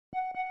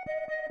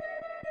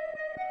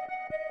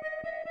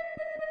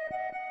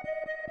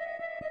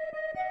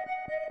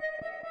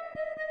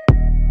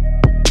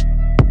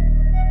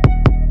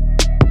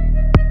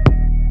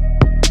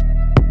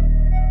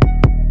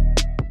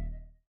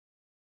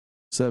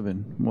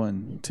7,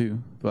 1,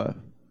 2, 5. Are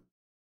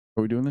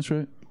we doing this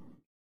right?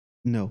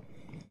 No.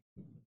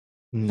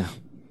 No.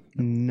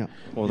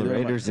 Well, the Neither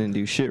am I. Raiders didn't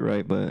do shit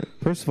right, but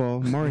First of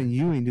all, Martin,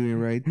 you ain't doing it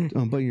right.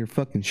 Unbutton your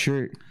fucking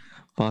shirt.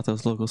 bought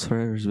those local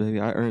Ferreras, baby.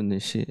 I earned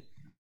this shit.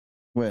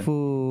 When?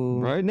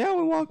 Fool. Right now,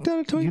 we walked out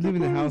of 20. You live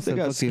in the house that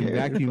fucking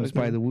vacuums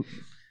by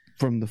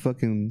from the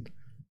fucking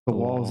the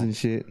walls wall. and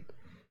shit.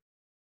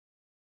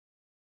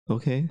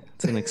 Okay,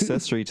 it's an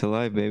accessory to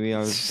life, baby.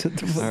 I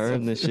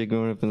earned this shit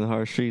growing up in the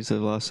hard streets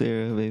of La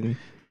Sierra, baby.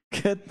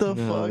 Get the You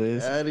know how fuck it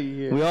is. out of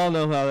here. We all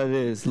know how that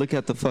is. Look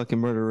at the fucking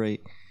murder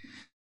rate.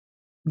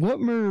 What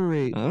murder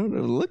rate? I don't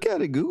know. Look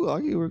at it. Google.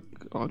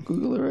 I'll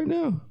Google it right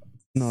now.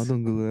 No,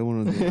 don't Google it. I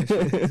want to know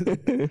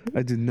that shit.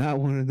 I do not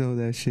want to know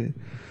that shit.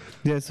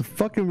 Yeah, it's the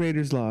fucking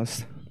Raiders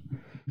lost.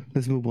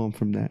 Let's move on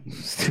from that.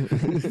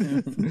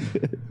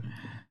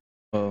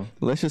 Oh,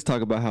 Let's just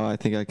talk about how I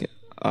think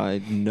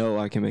I know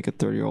I can make a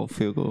 30-year-old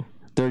field goal.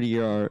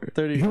 30-yard.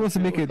 30. He wants to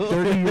make a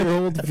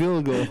 30-year-old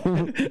field goal.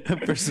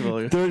 First of all,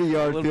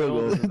 30-yard a little bit field goal.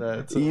 older than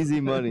that, so- Easy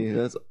money.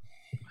 That's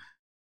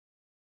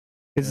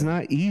It's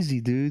not easy,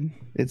 dude.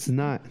 It's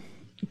not.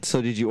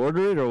 so. Did you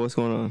order it or what's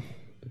going on?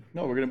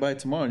 No, we're gonna buy it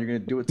tomorrow. and You're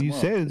gonna do it You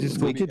tomorrow. said just It's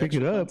go gonna be pick it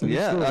extra up. content.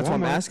 Yeah, Go to that's what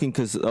I'm Walmart. asking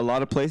because a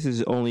lot of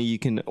places only you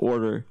can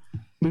order.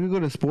 We could go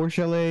to Sports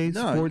Chalet,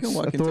 No, you Sports can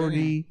walk into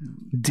Authority,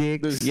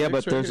 Dick's. There's Yeah, Dick's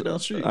but right there's here down the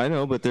street. I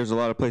know, but there's a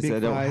lot of places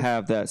Big that don't Five.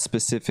 have that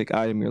specific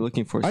item you're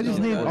looking for. I so just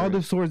you named don't all order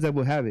the stores that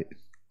will have it.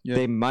 Yeah.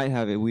 They might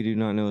have it. We do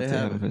not know if They they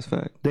have have it. it. It's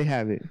fact. They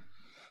have it.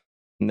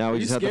 Now Are we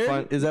you just have to scared?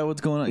 find. Is that what's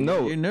going on?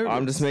 No, You're nervous.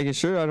 I'm just making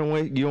sure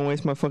you don't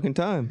waste my fucking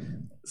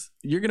time.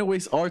 You're gonna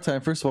waste our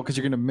time first of all because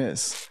you're gonna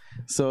miss.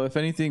 So if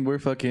anything, we're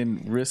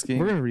fucking risking.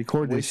 We're gonna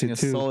record this wasting shit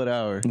a too. solid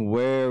hour.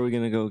 Where are we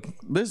gonna go?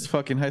 There's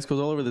fucking high schools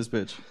all over this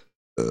bitch.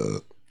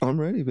 I'm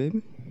ready,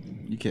 baby.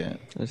 You can't.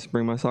 I just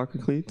bring my soccer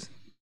cleats.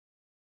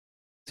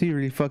 So you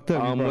really fucked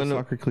up. You I'm brought gonna-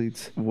 soccer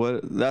cleats,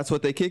 What? That's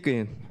what they kick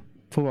in.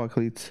 football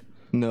cleats.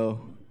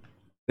 No,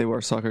 they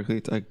wear soccer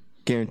cleats. I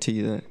guarantee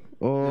you that.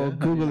 Oh, Yeah.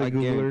 Google I it,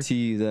 Googler. guarantee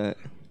you that.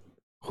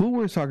 Who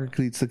wears soccer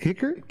cleats? The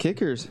kicker?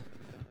 Kickers.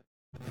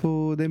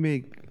 Who they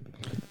make?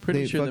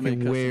 Pretty They sure they make fucking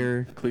custom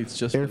wear cleats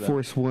just Air for that.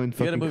 Force One You gotta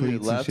fucking move your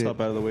cleats and shit.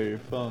 laptop out of the way of your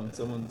phone.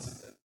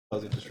 Someone's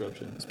causing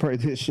disruption. It's probably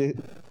this shit.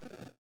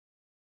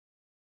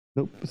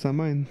 Nope, it's not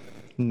mine.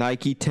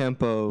 Nike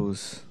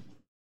Tempos,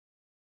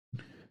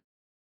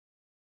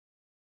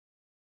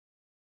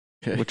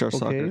 which are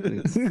soccer Okay.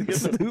 cleats.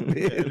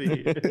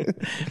 Stupid.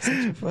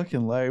 Such a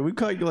fucking liar. We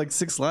caught you like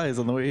 6 lies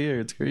on the way here.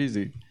 It's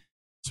crazy.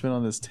 Just been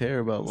on this tear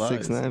about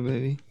lies. 6'9",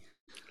 baby.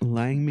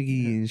 Lying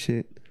McGee and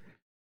shit.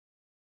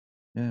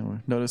 Yeah,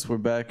 notice we're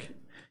back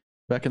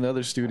in the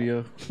other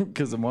studio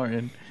because of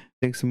Martin.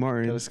 Thanks to Got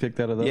Martin. us kicked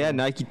out of that. Yeah, one.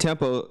 Nike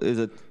Tempo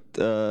is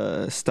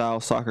a style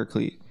soccer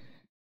cleat.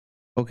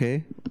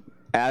 Okay.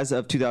 As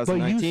of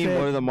 2019, said-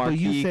 one of the but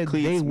you marquee said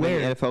cleats they many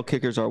wear- NFL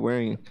kickers are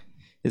wearing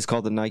is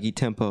called the Nike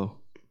Tempo.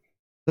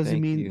 Doesn't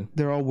Thank mean you.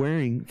 they're all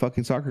wearing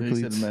fucking soccer He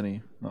said cleats.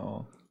 many.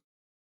 No.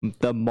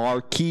 The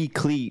marquee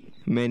cleat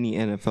many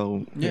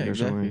NFL Yeah,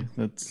 kickers are exactly. wearing.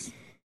 That's not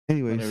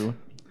Anyways, everyone.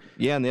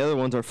 Yeah, and the other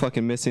ones are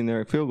fucking missing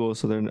their field goals,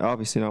 so they're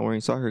obviously not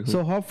wearing soccer cleats.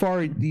 so how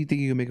far do you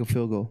think you can make a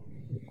field goal?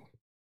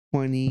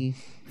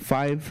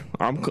 25?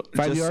 I'm 5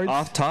 just yards?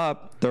 off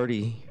top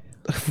 30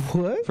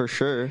 What? for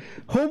sure.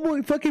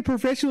 Homeboy, fucking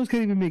professionals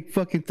can't even make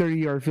fucking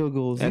 30-yard field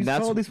goals. And He's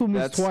that's called this one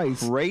missed that's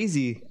twice.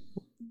 crazy.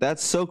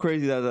 That's so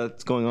crazy that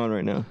that's going on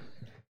right now.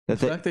 That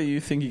The they, fact that you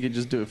think you could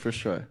just do it first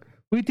try.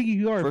 Who do you think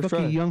you are? First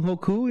Fucking try. Young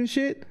Hoku and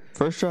shit?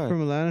 first try,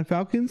 From Atlanta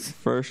Falcons?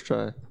 first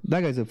try.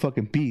 That guy's a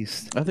fucking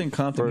beast. I think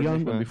Compton First can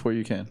make try. one before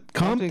you can.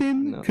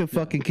 Compton no. could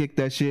fucking kick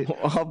that shit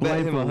I'll bet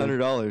him blindfolded.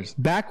 $100.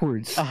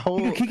 backwards. I'll-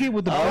 He could kick it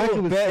with the back I'll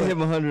of his bet foot. him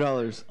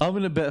 $100. I'm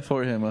gonna bet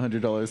for him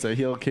 $100 that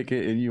he'll kick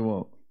it and you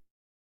won't.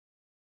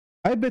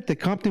 I bet that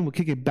Compton will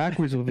kick it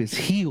backwards with his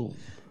heel.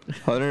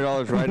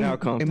 $100 right now,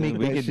 Compton. make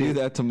We that can do shit.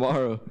 that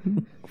tomorrow.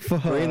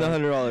 Fuck. Bring the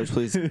 $100,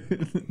 please.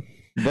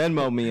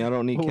 Venmo me. I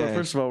don't need Well, cash.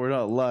 first of all, we're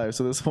not live,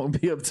 so this won't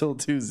be up till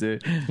Tuesday.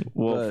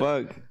 Well,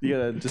 but fuck. You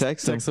gotta just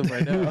Text text him. him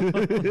right now.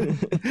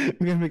 We're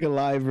gonna make it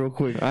live real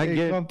quick. I Hey,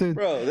 get, Compton.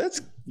 bro.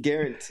 That's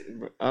guaranteed.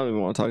 I don't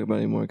even want to talk about it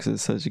anymore because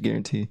it's such a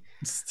guarantee.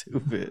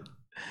 Stupid.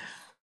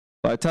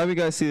 By the time you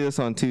guys see this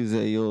on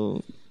Tuesday,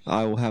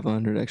 I will have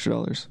 $100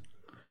 extra.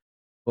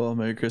 Well,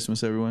 Merry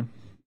Christmas, everyone.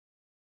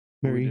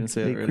 We Merry didn't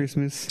say that late already.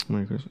 Christmas.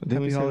 Merry Christmas. Didn't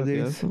Happy we say that the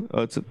holidays. other one?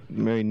 Oh, it's a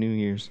Merry New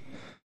Year's.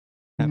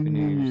 Happy New New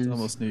Year's. It's Year's.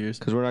 almost New Year's.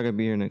 Because we're not gonna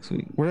be here next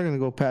week. We're not gonna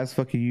go past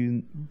fucking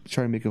you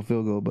trying to make a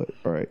field goal, but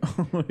all right,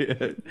 Yeah,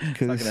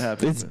 it's not gonna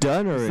happen. It's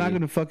done already. it's not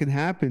gonna fucking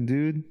happen,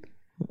 dude.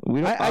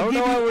 We don't, I, don't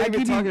give know why you- we're I even give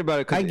you- talking about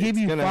it. 'cause I give it's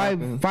you gonna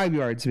happen. 5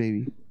 yards,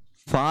 maybe.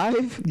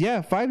 5?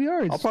 Yeah, 5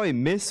 yards. I'll probably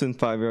miss in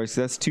 5 yards. 'Cause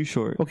that's too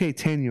short. Okay,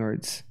 10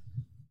 yards.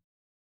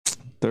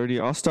 30.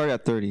 I'll start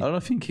at 30. I don't know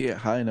if you can get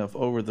high enough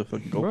over the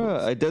fucking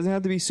goalpost. Bruh, it doesn't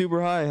have to be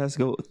super high. It has to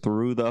go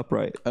through the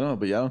upright. I don't know,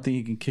 but I don't think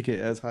you can kick it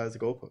as high as the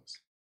goalpost.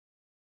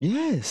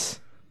 Yes.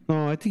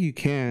 No, I think you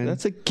can.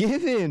 That's a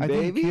given, I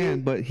baby. think you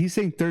can, but he's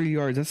saying 30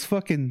 yards. That's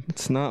fucking.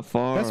 It's not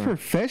far. That's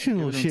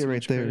professional Giving him shit too right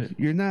much there. credit.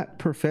 You're not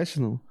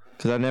professional.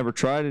 Because I never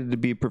tried it to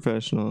be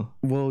professional.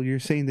 Well, you're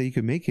saying that you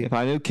could make it. If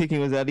I knew kicking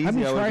was that easy, How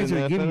many I would tries have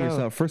are you been giving FNL.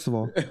 yourself? First of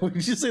all,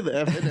 Did you say the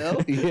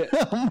FNL? Yeah.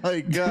 Oh my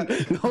god.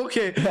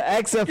 Okay. The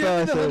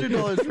XFL. Give me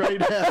the $100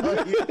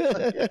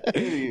 right now.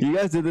 You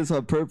guys did this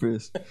on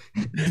purpose.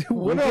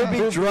 What We could on be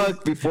purpose?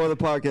 drunk before the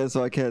podcast,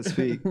 so I can't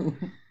speak.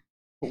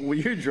 Well,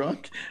 you're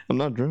drunk. I'm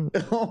not drunk.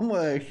 Oh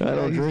my I god.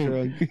 don't He's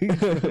drink.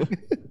 drunk.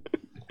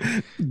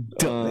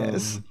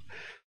 Dumbass.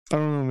 I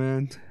don't know,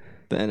 man.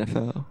 The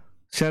NFL.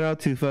 Shout out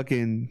to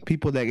fucking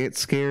people that get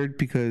scared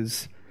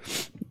because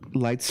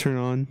lights turn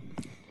on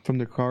from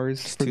their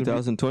cars. It's for the-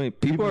 2020.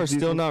 People are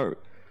still not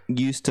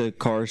used to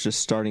cars just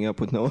starting up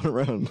with no one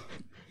around.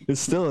 It's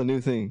still a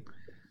new thing.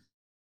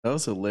 That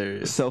was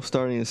hilarious.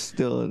 Self-starting is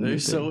still a new They're thing.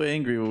 so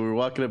angry when we were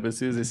walking up. As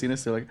soon as they seen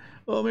us, they're like,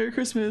 "Oh, Merry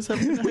Christmas,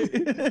 Happy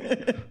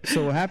night."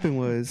 So what happened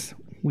was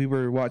we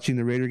were watching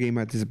the Raider game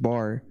at this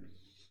bar,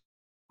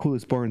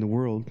 coolest bar in the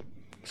world.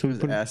 So we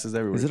There's put asses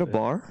everywhere. Is it a today.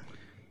 bar?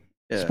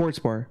 Yeah. sports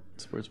bar,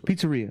 Sports bar.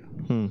 pizzeria,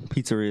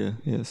 Pizzeria,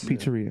 yes.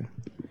 pizzeria,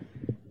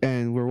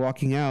 and we're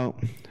walking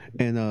out,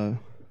 and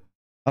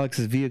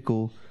Alex's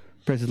vehicle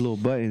presses a little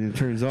button and it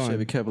turns on.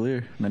 Chevy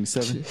Cavalier,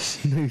 97.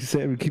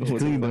 97 keeps it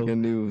With clean like though. a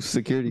new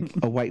security.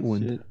 A white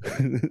one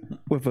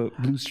with a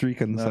blue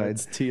streak on the No, side.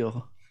 it's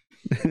teal.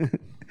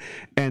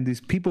 And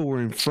these people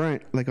were in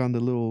front, like on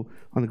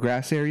the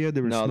grass area. They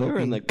were No, smoking. they were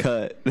in the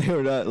cut. They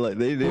were not like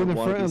they They were in didn't the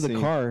want to front be of the seen.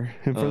 car,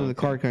 in front of the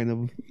car, kind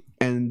of.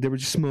 And they were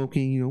just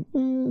smoking. You know,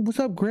 what's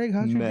up, Greg?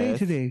 How's your day Meth.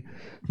 today?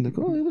 I'm like,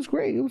 oh, it was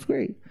great. It was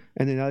great.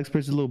 And then Alex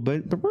presses a little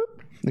button. Burp,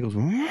 burp. It goes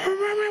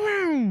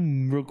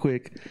real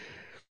quick.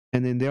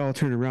 And then they all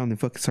turn around and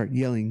fucking start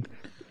yelling,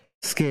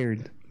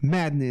 scared,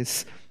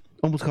 madness.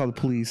 Almost called the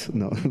police.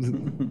 No,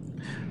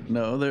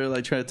 No, they're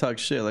like trying to talk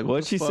shit. Like,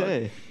 What'd the she fuck?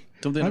 say?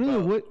 Something I don't know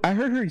about- what. I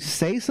heard her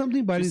say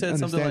something, but I She didn't said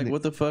something understand like, it.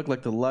 "What the fuck?"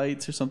 Like the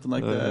lights or something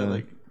like that.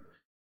 Like,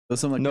 or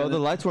something like No, that. the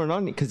lights weren't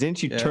on because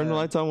didn't you turn the Yeah.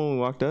 lights on when we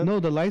walked up? No,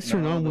 the lights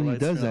turn No, on the when he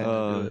lights does turn that.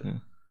 on. Oh, do it. okay.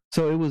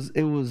 So it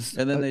was.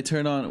 And then they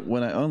turn on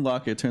when I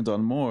unlock it, turns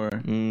on more,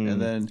 Mm.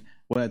 and then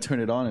when I turn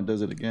it on, it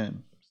does it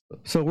again.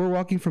 So we're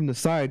walking from the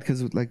side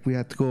because like we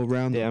had to go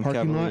around Damn the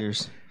parking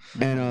Cavaliers.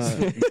 lot,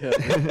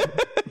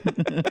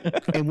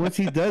 and once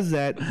he does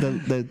that,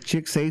 the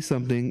chick says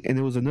something, and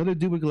there was another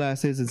dude with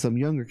glasses and some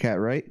younger cat,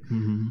 right?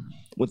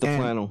 With the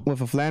And- flannel.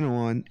 with a flannel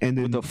on, and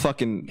then With the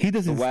fucking he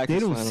doesn't. the They wackest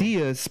don't flannel.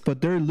 see us,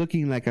 but they're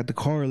looking like at the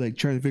car, like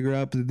trying to figure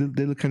out. But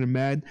they look kind of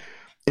mad.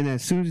 And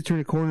as soon as you turn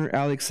the corner,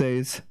 Alex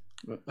says,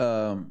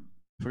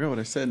 Forgot what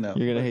I said now.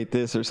 You're gonna hate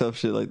this or some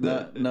shit like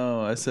that.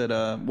 No, I said,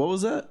 what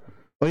was that?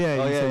 "Oh yeah,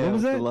 Oh he yeah, said, yeah, what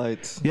was with that?" the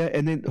lights. Yeah,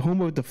 and then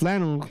Homer with the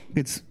flannel,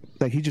 it's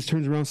like he just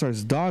turns around, and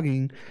starts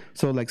dogging.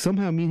 So like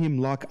somehow me and him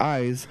lock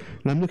eyes,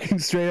 and I'm looking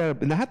straight at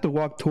him, and I have to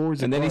walk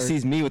towards. And the then he car.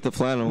 sees me with the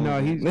flannel. No,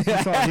 he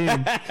saw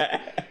him,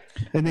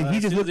 and then he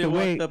As just soon as looked they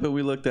away. walked up and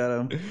we looked at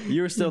him.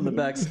 You were still in the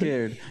back,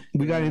 scared.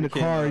 We got in the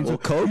car. He's Well,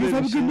 like, COVID "You guys have a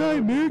and good shit.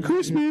 night, Merry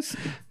Christmas."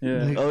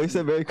 Yeah. Like, Oh, he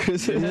said Merry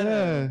Christmas.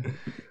 yeah,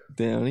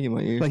 Damn, I need to get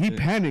my ears. like he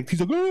fixed. panicked. He's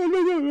like, like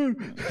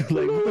what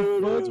the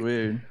That's fuck?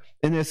 weird.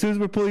 And as soon as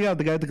we're pulling out,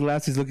 the guy with the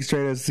glasses looking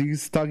straight at us.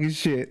 He's talking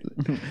shit.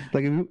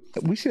 Like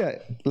if we should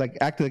have, like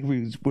acted like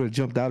we would have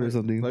jumped out or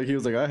something. Like he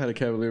was like, I had a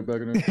Cavalier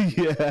back in there.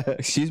 Yeah,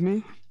 Excuse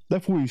me.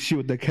 that's where you shit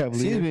with that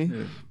Cavalier. Excuse me.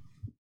 Yeah.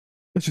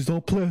 That's just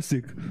all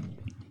plastic.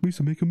 We used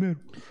to make a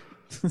metal.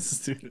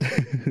 Stupid.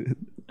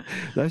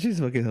 That shit's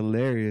fucking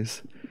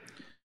hilarious.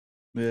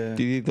 Yeah.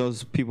 Do you think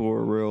those people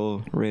were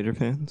real Raider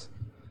fans?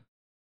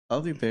 I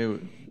don't think they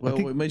would. Well,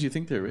 think- what made you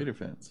think they're Raider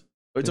fans?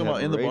 Are you They talking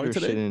about have in the bar Raider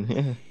shit today? in-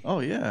 yeah. Oh,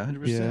 yeah,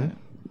 100%. Yeah.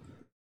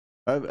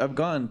 I've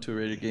gone to a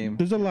Raider game.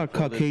 There's a lot of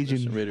Well,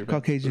 there's some Raider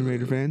Caucasian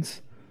Raider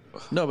fans.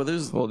 No, but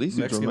there's Well, these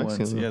dudes were Mexican ones.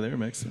 Mexican, though. Yeah, they're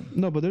Mexican.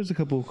 No, but there's a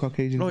couple of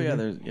Caucasians. Oh, in yeah,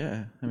 there. there's,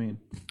 yeah. I mean,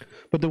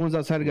 But the ones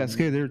outside that got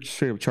scared, they're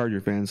straight up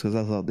Charger fans because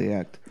that's how they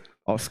act.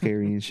 All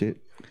scary and shit.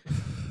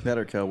 that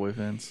are Cowboy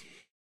fans.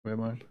 Where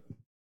am I?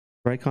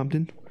 Right,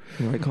 Compton?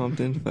 Right,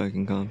 Compton,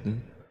 fucking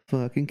Compton.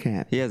 Fucking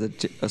cat. He has a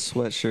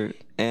sweatshirt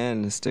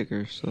and a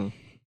sticker, so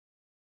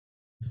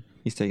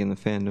he's taking the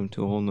fandom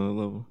to a whole nother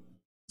level.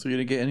 So you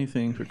didn't get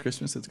anything for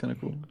Christmas? That's kind of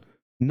cool.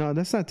 No,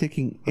 that's not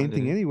taking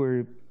anything didn't.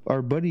 anywhere.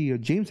 Our buddy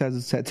James has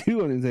a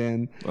tattoo on his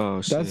hand.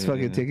 Oh shit! That's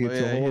fucking taking it Oh, to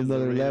yeah, a he whole has the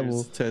nother Raiders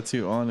level.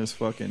 tattoo on his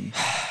fucking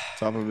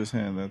top of his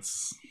hand.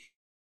 That's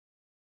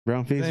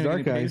Brown he's face, not even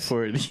dark getting paid eyes.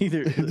 for it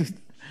either.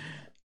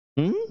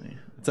 Hmm?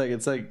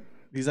 It's like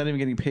he's not even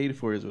getting paid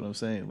for it. Is what I'm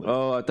saying. Like,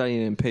 Oh, I thought you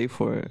didn't pay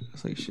for it.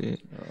 It's like shit.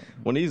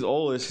 When he's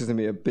old, it's just gonna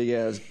be a big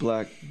ass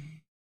black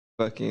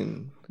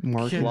fucking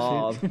Mark and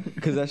blob shit.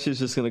 because that shit's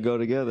just gonna go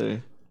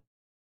together.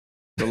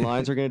 The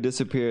lines are gonna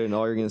disappear, and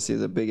all you're gonna see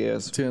is a big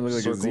ass. it's gonna look like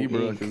a circle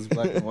zebra ink. because it's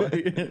black and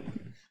white.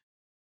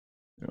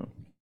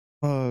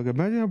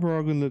 Imagine how we're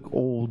all gonna look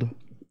old,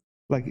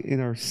 like in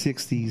our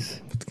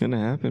 60s. It's gonna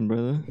happen,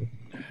 brother.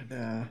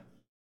 Nah.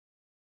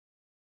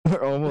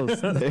 We're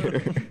almost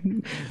there.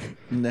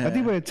 Nah. I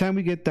think by the time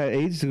we get that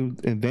age to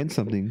invent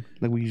something,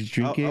 like we just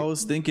drink I it.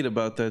 was thinking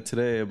about that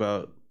today,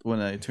 about when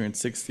I turned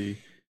 60,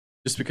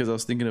 just because I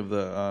was thinking of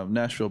the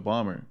Nashville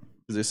bomber.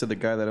 Because they said the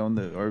guy that owned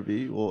the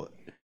RV, well,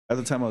 at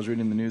the time I was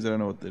reading the news, I don't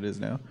know what it is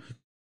now.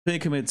 He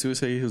committed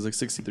suicide. He was like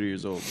 63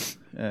 years old,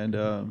 and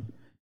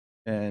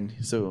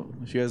so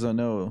if you guys don't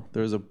know,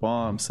 there was a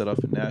bomb set off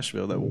in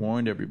Nashville that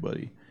warned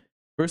everybody.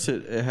 First,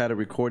 it had a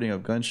recording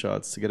of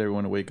gunshots to get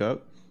everyone to wake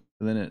up,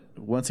 and then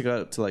once it got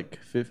up to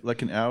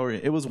like an hour,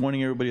 it was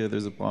warning everybody that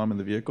there's a bomb in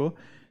the vehicle.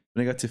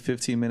 When it got to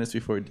 15 minutes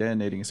before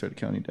detonating, it started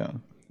counting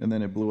down, and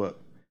then it blew up.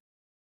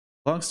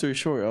 Long story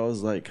short, I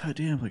was like, God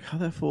damn, like how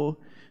that fool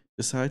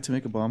decide to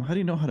make a bomb? How do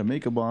you know how to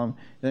make a bomb?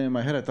 And in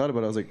my head, I thought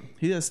about it. I was like,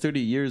 he has 30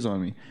 years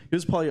on me. He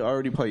was probably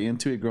already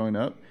into it growing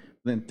up.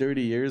 Then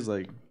 30 years,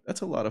 like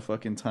that's a lot of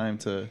fucking time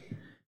to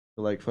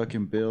like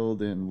fucking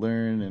build and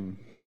learn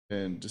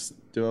and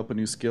just develop a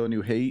new skill, a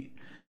new hate,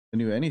 a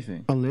new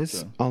anything.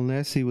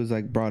 Unless he was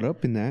like brought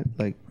up in that,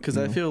 like because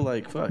I feel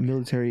like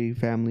military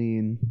family,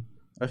 and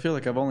I feel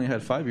like I've only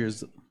had 5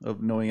 years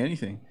of knowing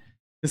anything.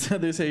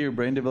 They say your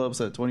brain develops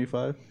at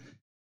 25.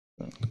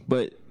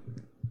 But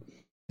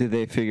did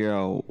they figure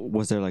out,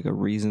 was there like a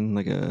reason,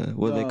 like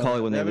what do they call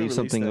it when they leave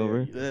something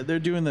over? They're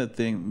doing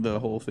the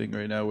whole thing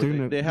right now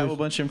where they have a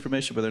bunch of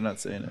information, but they're not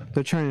saying it.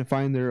 They're trying to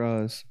find their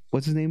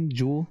what's his name,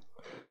 Jewel.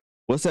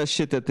 What's that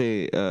shit that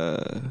they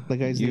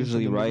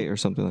usually write or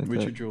something like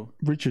Richard that? Jewell.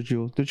 Richard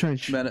Jewell. They're trying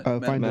to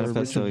find their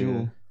Manifesto, Richard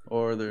Jewell.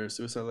 Or their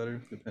suicide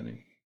letter,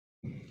 depending.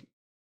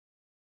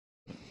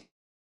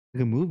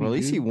 Like a movie. Well, at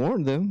least dude. he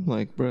warned them,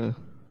 like, bruh.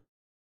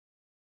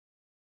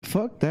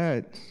 Fuck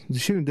that. They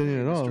shouldn't have done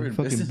it at all. Destroyed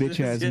Fucking businesses,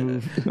 bitch ass yeah.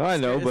 move. I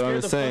know, but I'm Scared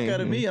just the saying. fuck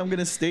out of me. I'm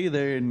gonna stay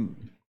there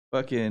and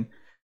fucking.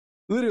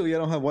 Literally, I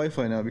don't have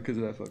Wi-Fi now because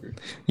of that fucker.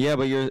 Yeah,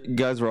 but you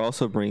guys were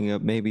also bringing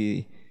up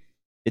maybe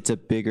it's a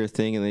bigger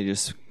thing and they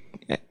just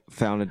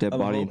found a dead I'm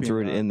body and hoping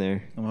threw it not. in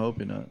there I'm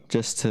hoping not.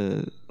 just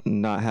to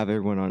not have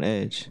everyone on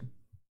edge.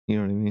 You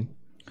know what I mean?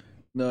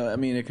 No, I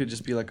mean it could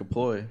just be like a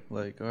ploy.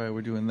 Like, all right,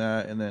 we're doing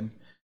that, and then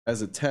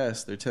as a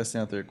test, they're testing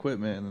out their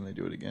equipment, and then they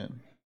do it again.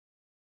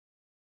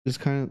 Just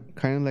kind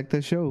of like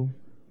that show,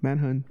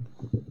 Manhunt.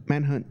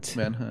 Manhunt,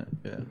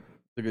 yeah,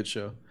 it's a good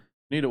show.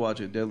 You need to watch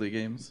it. Deadly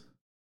Games,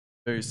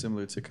 very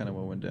similar to kind of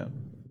what went down.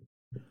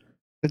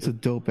 It's a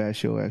dope ass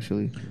show,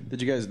 actually. Did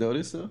you guys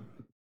notice though?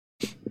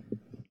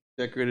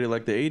 Decorated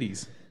like the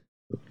 80s.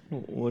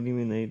 What do you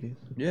mean the 80s?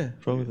 Yeah,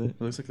 What's wrong with it?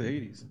 It looks like the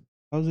 80s.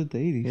 How's it the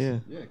 80s? Yeah.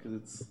 Yeah, because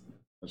it's.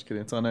 I'm just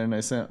kidding. It's on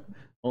 99¢.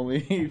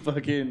 Only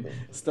fucking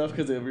stuff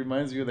because it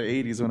reminds me of the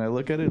 80s when I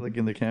look at it, like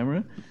in the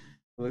camera.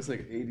 It looks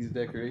like 80s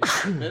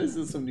decoration. That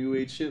is some new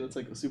age shit. That's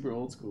like super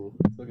old school.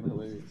 It's fucking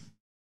hilarious.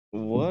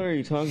 What are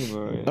you talking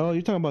about? Right? Oh,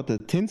 you're talking about the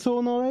tinsel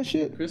and all that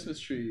shit? Christmas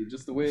tree,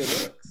 just the way it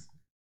looks,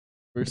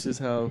 versus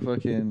how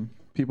fucking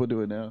people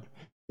do it now.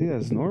 Yeah,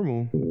 it's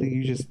normal. I think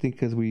you just think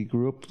because we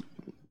grew up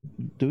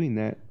doing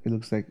that, it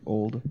looks like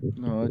old.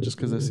 No, just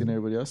because I've seen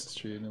everybody else's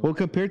tree. You know? Well,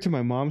 compared to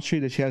my mom's tree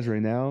that she has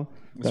right now,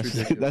 It's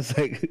ridiculous.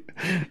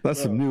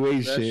 that's some new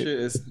age that shit. shit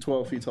is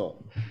 12 feet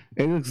tall.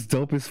 It looks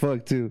dope as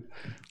fuck too.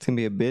 It's gonna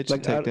be a bitch to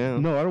take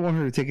down. No, I don't want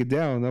her to take it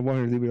down. I want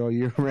her to leave it all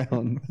year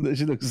round. That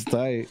shit looks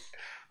tight.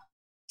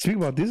 Speaking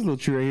about this little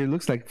tree right here, it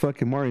looks like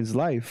fucking Martin's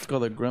life. It's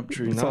called a grump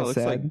tree. It's No, all it looks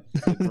sad.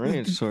 like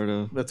ranch, sort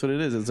of. That's what it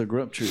is. It's a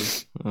grump tree.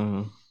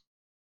 Uh-huh.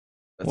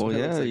 That's Well, what it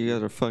yeah, looks like. you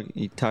guys are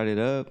you tied it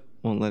up,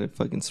 won't let it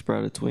fucking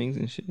sprout its wings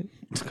and shit.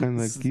 It's kind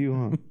of like you,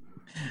 huh?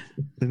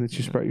 Then let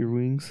you sprout your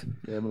wings.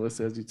 Yeah,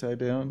 Melissa has you tied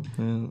down.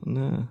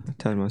 Nah, I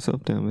tied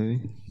myself down,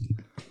 baby.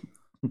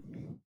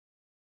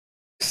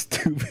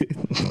 Stupid.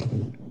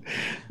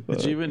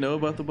 Did you even know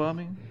about the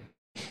bombing?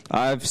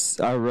 I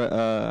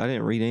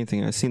didn't read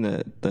anything. I seen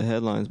the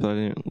headlines, but I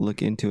didn't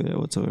look into it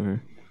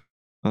whatsoever.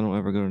 I don't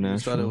ever go to You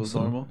just Nashville. thought it was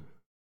so- normal?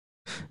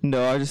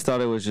 No, I just thought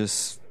it was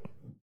just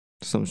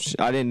some.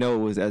 I didn't know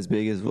it was as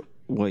big as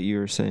what you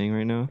were saying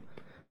right now.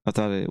 I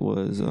thought it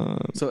was.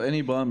 So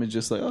any bomb is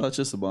just like, oh, it's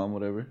just a bomb,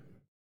 whatever.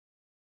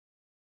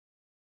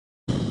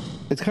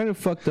 It's kind of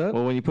fucked up.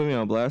 Well, when you put me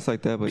on blast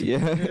like that, but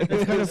yeah,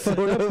 It's kind of fucked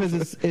up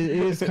because it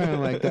is kind of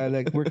like that.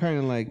 Like we're kind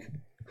of like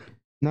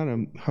not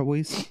how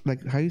you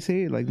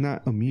say it, like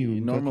not immune.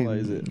 You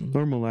normalize fucking it.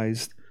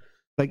 Normalized.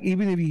 Like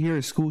even if you hear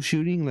a school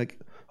shooting, like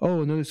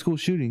oh another school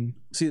shooting,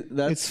 See, it's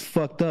that's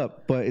fucked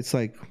up. But it's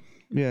like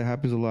yeah, it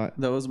happens a lot.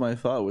 that was my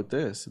thought with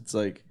this. It's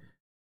like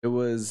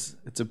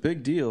it's a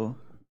big deal.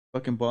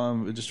 Fucking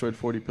bomb. It destroyed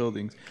 40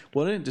 buildings.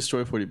 Well, it didn't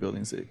destroy 40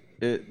 buildings.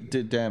 It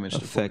did damage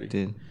to 40.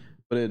 affected.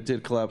 But it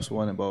did collapse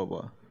one and blah,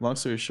 blah, blah. Long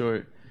story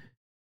short,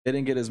 it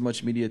didn't get as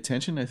much media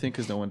attention, I think,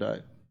 because no one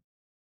died.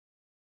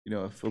 You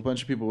know, if a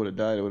bunch of people would have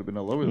died, it would have been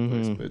all over the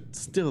place. Mhm. But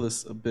still,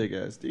 this is a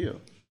big-ass deal.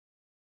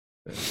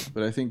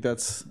 But I think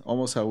that's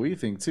almost how we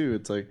think, too.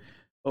 It's like,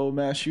 oh,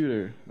 mass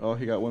shooter. Oh,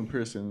 he got one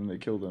person and they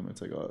killed him.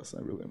 It's like, oh, it's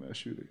not really a mass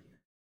shooter.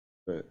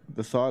 But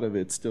the thought of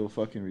it's still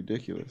fucking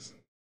ridiculous.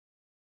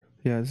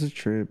 Yeah, this is a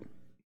trip.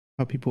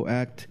 How people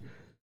act.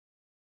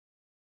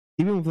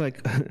 Even with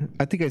like,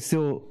 I think I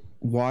still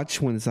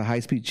watch when it's a high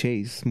speed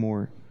chase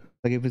more.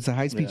 Like if it's a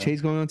high speed Yeah.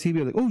 chase going on TV,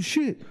 I'm like, oh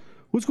shit,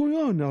 what's going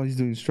on? No, he's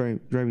doing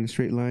driving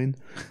straight line.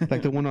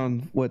 Like the one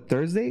on what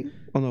Thursday?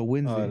 Oh no,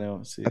 Wednesday. Oh, I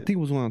don't see I it. think it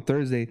was one on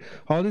Thursday.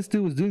 All this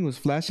dude was doing was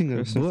flashing a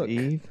Christmas book.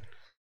 Eve.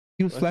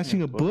 He was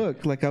flashing a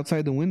book like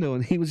outside the window,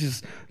 and he was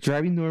just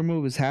driving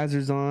normal with his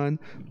hazards on,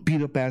 beat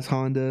up ass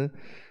Honda,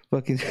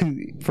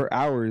 fucking for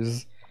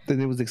hours. Then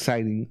it was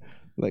exciting.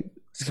 Like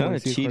It's kind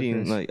of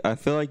cheating. Like I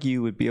feel like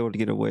you would be able to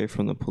get away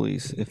from the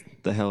police if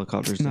the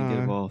helicopters didn't get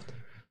involved.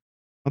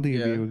 I think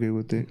you'd be able to get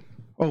with it.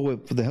 Oh,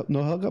 wait, for the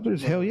no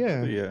helicopters? Hell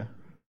yeah. Yeah.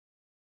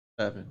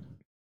 Happened.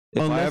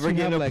 If Unless I ever you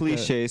get have, in a like,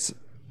 police chase,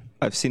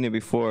 I've seen it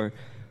before.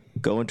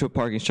 Go into a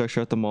parking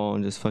structure at the mall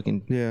and just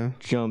fucking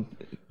jump,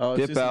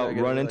 dip out,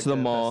 run into the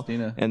mall,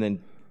 and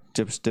then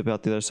just dip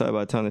out the other side.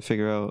 By the time they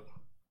figure out,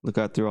 look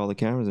out through all the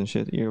cameras and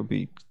shit, you'll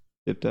be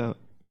dipped out.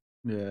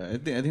 Yeah, I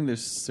think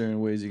there's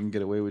certain ways you can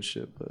get away with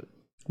shit, but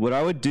what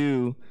I would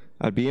do,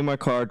 I'd be in my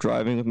car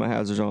driving with my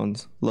hazards on,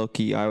 low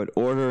key. I would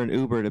order an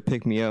Uber to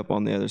pick me up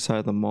on the other side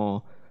of the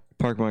mall,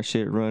 park my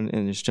shit, run,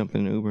 and just jump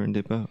in an Uber and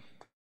dip out.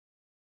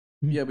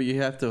 yeah, but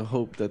you have to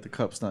hope that the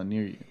cop's not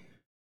near you.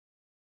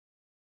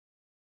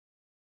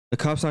 The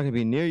cop's not going to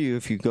be near you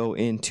if you go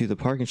into the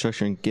parking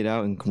structure and get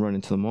out and run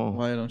into the mall.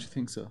 Why don't you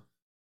think so?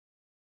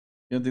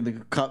 You don't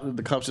think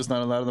the cop's just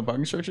not allowed in the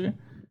parking structure?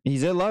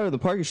 He's allowed in the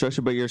parking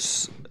structure, but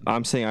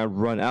I'm saying I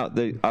run out.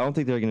 I don't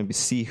think they're going to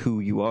see who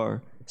you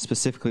are,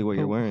 specifically what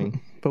you're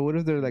wearing. But what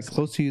if they're like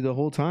close to you the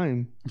whole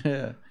time?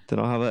 Yeah. Then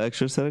I'll have an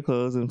extra set of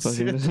clothes and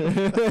fucking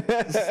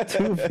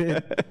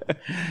Stupid.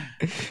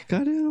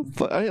 Goddamn,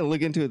 I didn't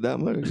look into it that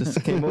much. I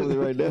just came over there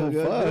right now.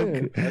 Fuck.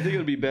 I think it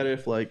would be better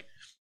if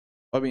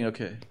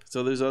okay.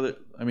 So there's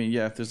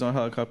if there's no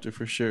helicopter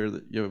for sure,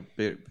 that you have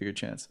a bigger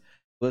chance.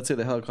 Let's say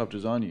the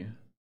helicopter's on you.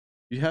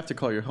 You have to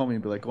call your homie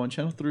and be like, go on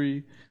channel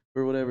 3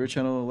 or whatever,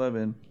 channel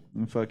 11,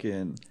 and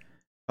fucking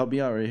help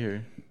me out right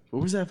here.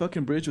 What was that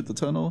fucking bridge with the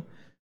tunnel?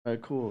 All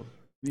right, cool.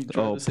 You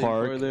drive the same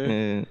car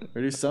there,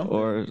 or do something.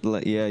 Or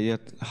you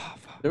have to,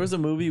 there was a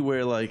movie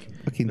where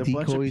fucking a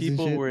bunch of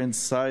people shit. were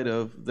inside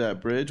of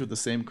that bridge with the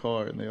same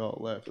car, and they all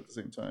left at the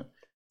same time.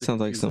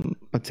 sounds like some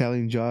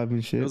Italian Job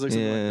and shit. It was like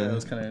something like that. It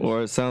was kind of,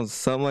 or it sounds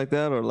something like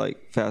that, or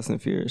like Fast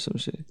and Furious or some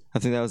shit. I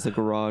think that was the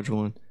garage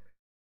one,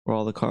 where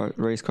all the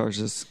race cars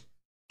just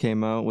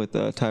came out with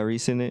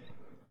Tyrese in it.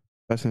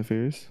 Fast and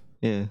Furious.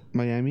 Yeah,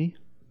 Miami.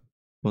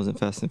 Wasn't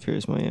Fast and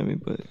Furious Miami,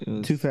 but it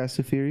was Too Fast,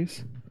 Too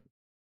Furious.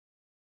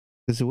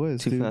 Yes, it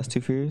was. Too Fast,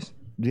 Too Furious.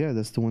 Yeah,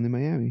 that's the one in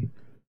Miami.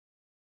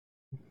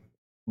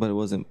 But it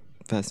wasn't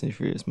Fast and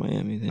Furious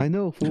Miami. Then. I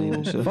know,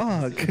 fool.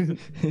 Fuck.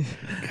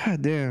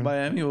 God damn.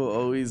 Miami will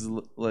always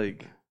when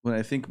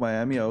I think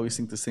Miami, I always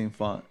think the same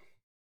font.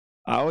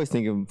 I always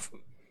think of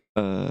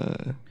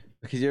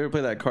Because you ever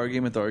play that card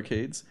game at the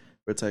arcades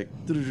where it's like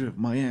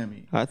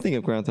Miami? I think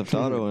of Grand Theft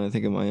Auto when I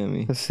think of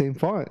Miami. That's the same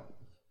font.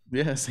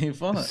 Yeah, same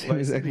font. Same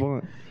exact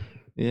font.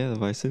 Yeah, the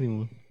Vice City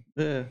one.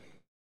 Yeah.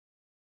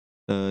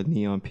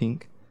 Neon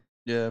pink.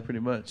 Yeah,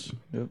 pretty much.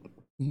 Yep.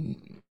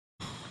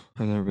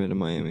 I've never been to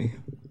Miami.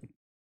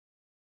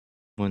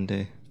 One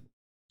day.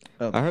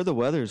 Oh. I heard the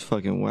weather's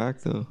fucking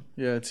whack though.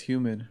 Yeah, it's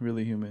humid,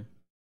 really humid.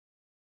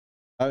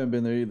 I haven't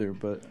been there either,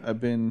 but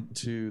I've been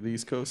to the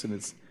East Coast and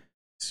it's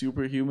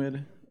super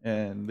humid,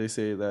 and they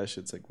say that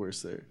shit's like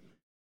worse there.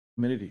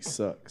 Humidity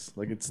sucks.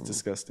 Like, it's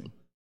disgusting.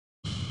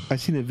 I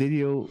seen a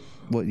video,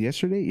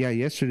 yesterday? Yeah,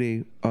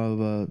 yesterday,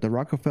 of the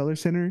Rockefeller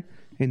Center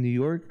in New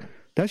York.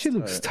 That shit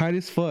looks tight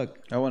as fuck.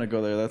 I want to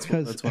go there. That's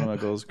one of my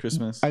goals.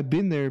 Christmas. I've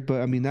been there,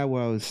 but I mean, not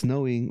while it was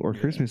snowing or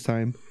Christmas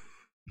time.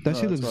 That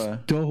shit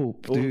looks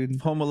dope, dude.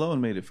 Home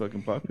Alone made it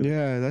fucking popular.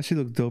 Yeah, that shit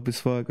looked dope as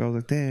fuck. I was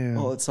like, damn.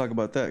 Oh, let's talk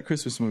about that.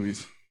 Christmas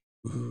movies.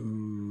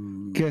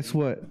 Guess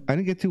what? I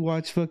didn't get to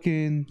watch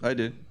fucking... I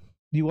did.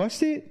 You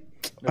watched it?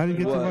 I didn't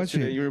get to watch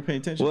it. You were paying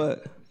attention.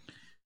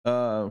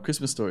 What?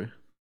 Christmas Story.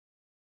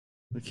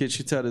 The kid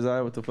shoots out his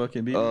eye with the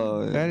fucking BB.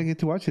 Oh, I didn't get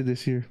to watch it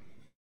this year.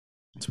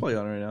 It's probably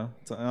on right now.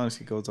 It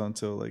honestly goes on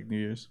till like New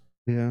Year's.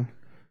 Yeah. It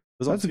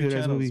was on 2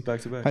 channels back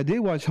to back. I did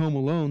watch Home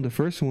Alone, the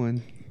first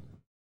one.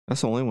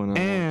 That's the only one.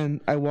 And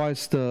I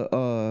watched the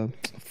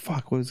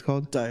what is it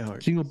called? Die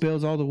Hard. Jingle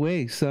Bells All the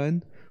Way,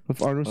 son,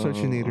 with Arnold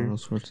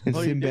Schwarzenegger and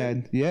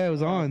Sinbad. Yeah, it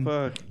was on.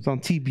 Fuck. It's on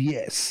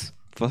TBS.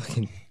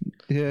 Fucking.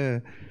 Yeah.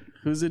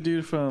 Who's the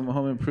dude from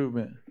Home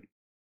Improvement?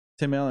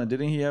 Tim Allen.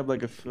 Didn't he have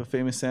like a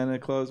famous Santa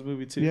Claus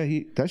movie too?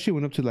 Yeah, that shit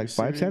went up to like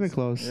 5 Santa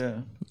Claus.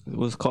 Yeah. It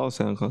was called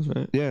Santa Claus,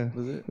 right? Yeah.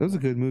 Was it? It was a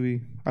good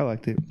movie. I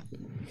liked it.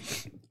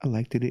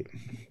 Didn't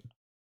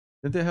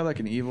they have like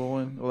an evil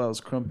one? Oh, that was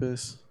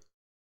Krampus.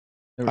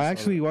 I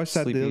actually watched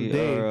that the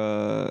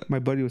other day. My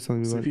buddy was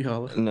telling me about Sleepy it.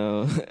 Hollow.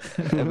 No,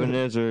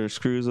 Ebenezer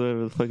Screws,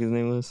 whatever the fuck his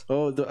name was.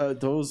 Oh,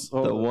 those.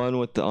 Oh, the one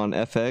with on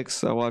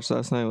FX I watched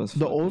last night was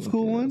the old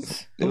school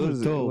ones. It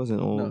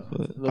wasn't old, No,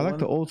 but I like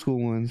the old school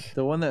ones.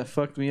 The one that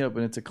fucked me up,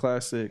 and it's a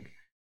classic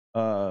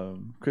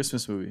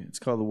Christmas movie. It's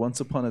called Once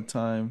Upon a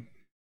Time.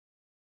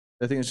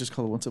 I think it's just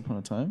called Once Upon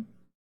a Time.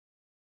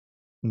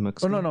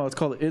 Mexican? Oh no, it's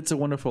called It's a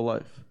Wonderful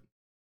Life.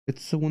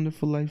 It's a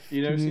Wonderful Life.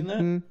 You never seen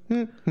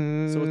that?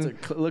 So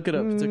it's look it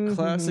up. It's a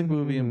classic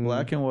movie in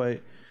black and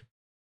white.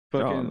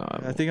 Fucking,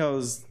 I think I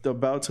was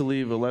about to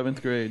leave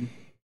 11th grade,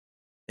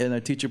 and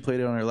our teacher played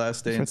it on her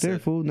last day. It's right there,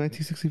 fool.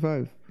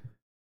 1965.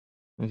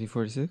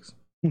 1946.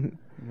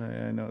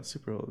 I know it's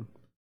super old.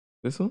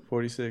 This one?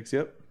 46.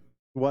 Yep.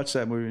 Watch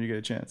that movie when you get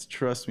a chance.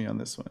 Trust me on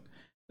this one.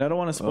 And I don't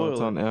want to spoil it.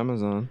 It's on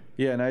Amazon.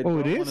 Yeah, and I don't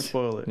want to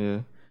spoil it. Yeah.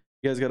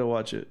 You guys got to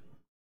watch it.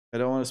 I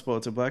don't want to spoil it.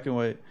 It's a black and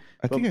white.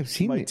 I think I've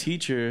seen it. My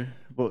teacher,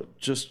 well,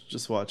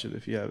 just watch it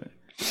if you haven't.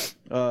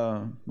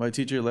 My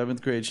teacher,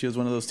 11th grade, she was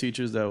one of those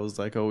teachers that was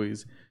like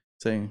always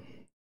saying,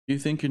 you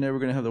think you're never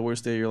going to have the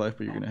worst day of your life,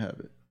 but you're going to have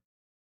it.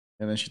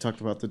 And then she talked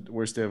about the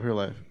worst day of her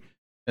life.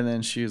 And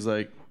then she was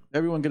like,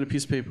 everyone get a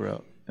piece of paper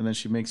out. And then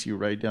she makes you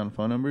write down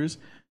phone numbers.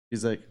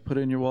 She's like, put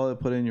it in your wallet,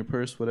 put it in your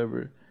purse,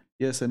 whatever.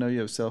 Yes, I know you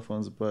have cell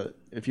phones, but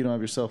if you don't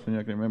have your cell phone,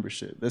 you're not going to remember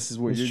shit. This is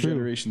where your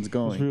generation's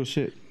going. It's real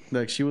shit.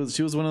 Like she was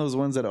one of those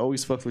ones that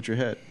always fucked with your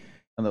head.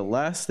 On the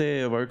last day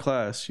of our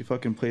class, she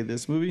fucking played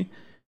this movie.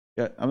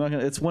 Yeah, I'm not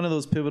gonna. It's one of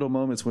those pivotal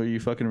moments where you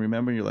fucking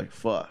remember and you're like,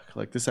 fuck,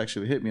 like this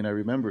actually hit me and I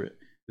remember it.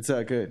 It's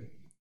that good.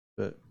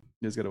 But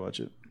you just gotta watch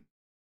it.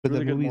 But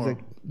really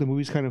the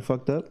movie's kind of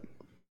fucked up.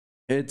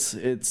 It's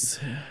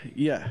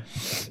yeah.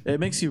 It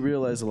makes you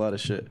realize a lot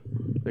of shit.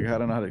 Like I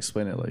don't know how to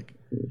explain it. Like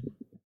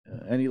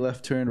any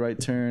left turn, right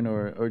turn,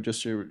 or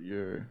just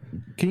your.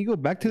 Can you go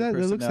back to that?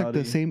 It looks like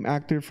the same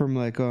actor from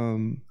like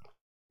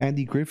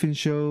Andy Griffin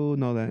Show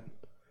and all that.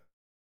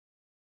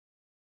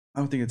 I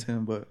don't think it's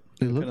him, but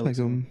it looks like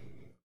him.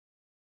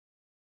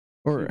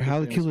 Or How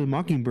to Kill a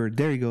Mockingbird.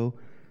 There you go.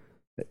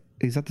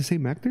 Is that the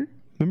same actor?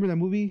 Remember that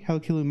movie, How to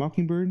Kill a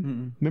Mockingbird?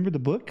 Mm-hmm. Remember the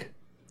book?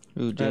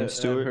 Ooh, James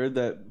Stewart. I've heard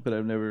that, but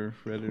I've never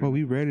read it. Well,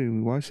 we read it and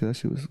we watched it. That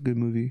shit was a good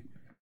movie.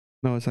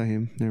 No, it's not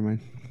him. Never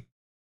mind.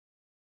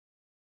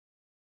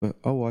 But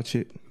I'll watch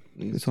it.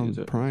 It's on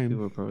Prime.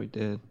 People are probably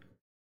dead.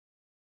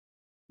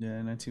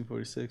 Yeah,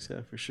 1946.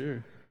 Yeah, for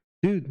sure.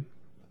 Dude,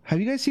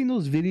 have you guys seen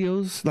those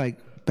videos like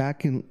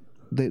back in?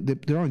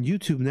 They're on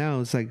YouTube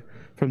now. It's like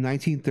from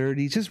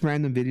 1930s, just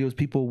random videos,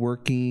 people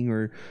working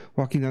or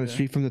walking down the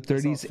street from the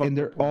 30s, and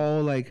they're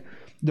all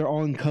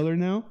in color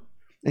now,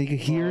 and you can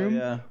hear them.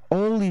 Yeah.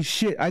 Holy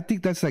shit! I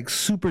think that's like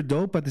super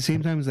dope. But at the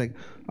same time, it's like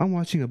I'm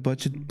watching a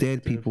bunch of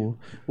dead people.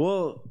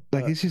 Well,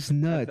 like it's just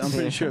nuts. I'm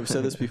pretty sure I've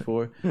said this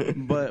before,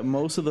 but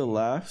most of the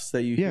laughs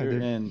that you hear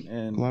in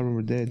a lot of them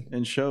are dead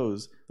in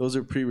shows, those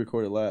are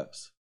pre-recorded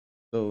laughs.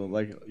 So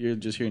like you're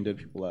just hearing dead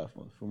people laugh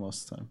for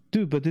most of the time,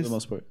 dude. But this, for the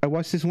most part, I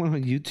watched this one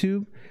on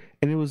YouTube,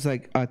 and it was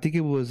like I think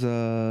it was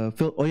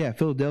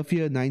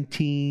Philadelphia,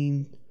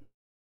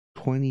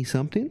 1920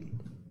 something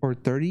or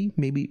 30,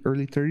 maybe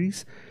early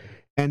 30s,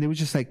 and it was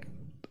just like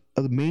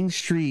a main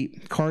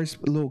street, cars,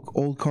 little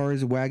old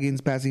cars,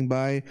 wagons passing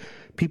by,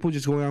 people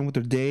just going on with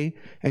their day,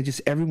 and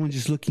just everyone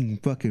just looking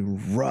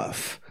fucking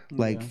rough.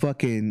 Like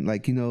fucking,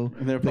 like, you know,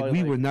 like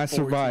we would not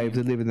 14. Survive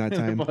to live in that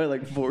time. Probably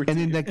like 14. And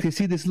then like they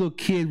see this little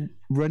kid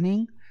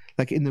running,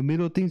 like in the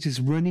middle of things, just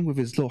running with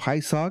his little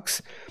high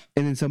socks,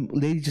 and then some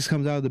lady just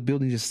comes out of the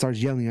building and just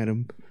starts yelling at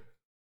him.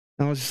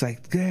 And I was just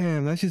like,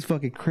 damn, that's just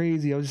fucking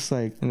crazy. I was just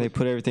like, and they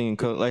put everything in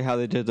code, like how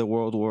they did the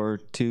World War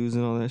IIs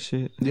and all that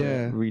shit.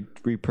 Yeah,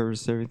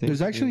 repurposed everything.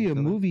 There's actually a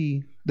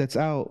movie that's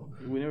out.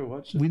 We never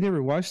watched it. We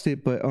never watched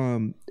it, but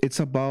it's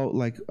about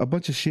like a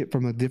bunch of shit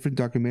from different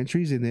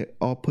documentaries, and they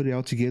all put it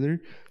all together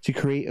to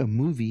create a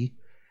movie,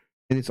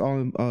 and it's all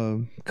in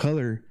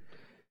color.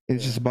 And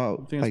it's just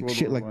about like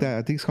shit like that.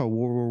 I think it's called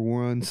World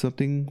War I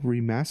something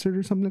remastered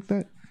or something like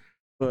that.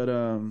 But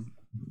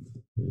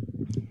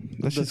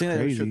that's the just thing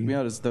crazy. That shook me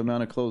out is the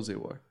amount of clothes they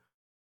wore.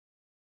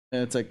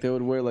 And it's like they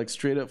would wear like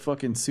straight up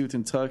fucking suits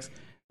and tux. In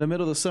the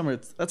middle of the summer,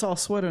 that's all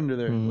sweat under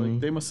there. Mm-hmm.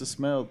 Like they must have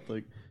smelled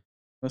like.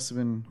 Must have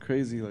been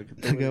crazy. Like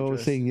I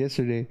was saying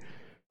yesterday.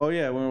 Oh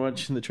yeah, when we were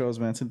watching the Charles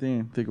Manson thing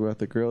and think about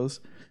the girls,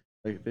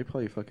 like they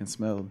probably fucking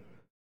smelled.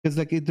 Because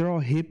like they're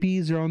all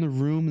hippies, they're on the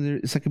room,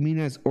 and it's like a mean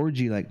ass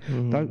orgy. Like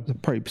that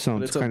probably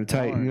sounds kind of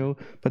tight, you know.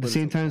 But at the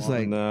same time, it's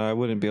like no, I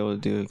wouldn't be able to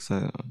do it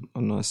because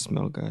I'm not a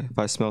smell guy. If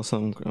I smell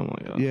something, I'm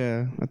like, oh.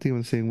 Yeah, I think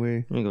I'm the same way.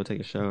 I'm gonna go take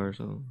a shower or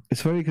something.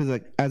 It's funny because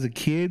like as a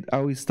kid, I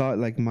always thought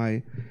like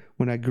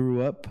when I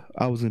grew up,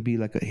 I was gonna be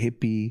like a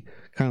hippie,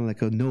 kind of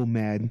like a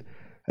nomad.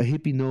 A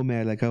hippie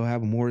nomad, like I'll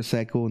have a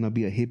motorcycle and I'll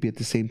be a hippie at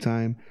the same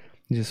time,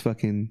 just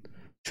fucking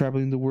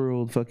traveling the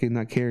world, fucking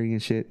not caring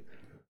and shit.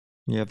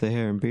 You have the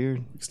hair and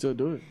beard. You still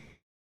do it.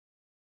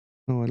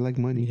 Oh, I like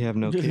money. You have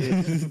no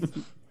kids.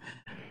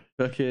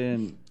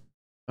 Fucking.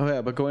 Oh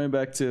yeah, but going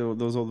back to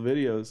those old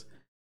videos,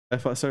 I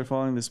started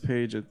following this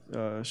page. At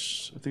I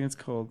think it's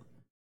called.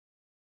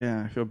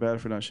 Yeah, I feel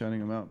bad for not shouting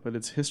them out, but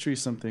it's History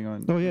Something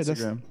on. Oh yeah,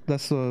 Instagram.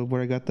 That's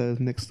where I got the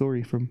next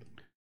story from.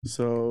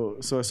 So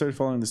I started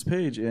following this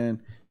page,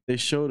 and they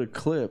showed a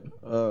clip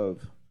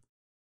of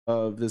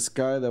this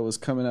guy that was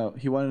coming out.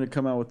 He wanted to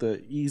come out with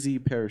an easy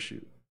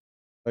parachute,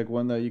 like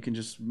one that you can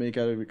just make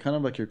out of it, kind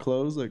of like your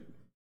clothes, like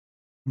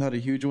not a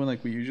huge one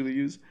like we usually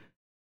use.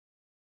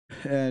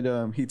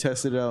 And he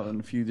tested it out in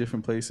a few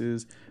different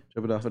places,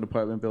 jumped off an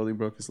apartment building,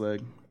 broke his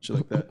leg, shit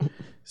like that.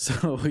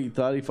 So he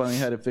thought he finally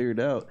had it figured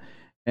out,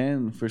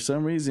 and for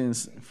some reason,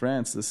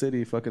 France, the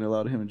city, fucking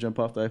allowed him to jump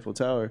off the Eiffel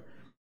Tower.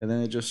 And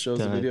then it just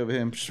shows a video of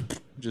him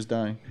just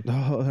dying.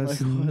 Oh,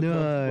 that's like,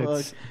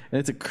 nuts.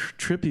 And it's a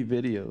trippy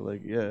video.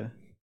 Like, yeah.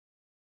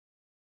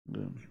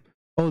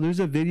 Oh, there's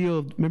a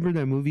video. Remember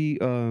that movie,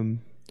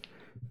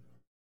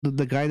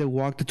 the guy that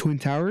walked the Twin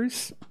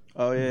Towers.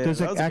 Oh yeah,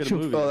 there's like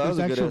actual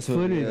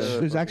footage.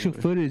 There's actual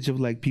footage of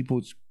like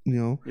people,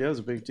 Yeah, it was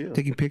a big deal.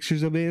 Taking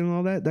pictures of it and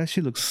all that. That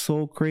shit looks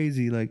so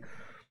crazy. Like,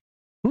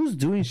 who's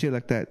doing shit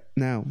like that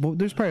now? Well,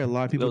 there's probably a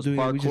lot of people those doing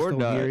it. We just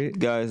don't hear it.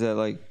 Guys that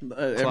like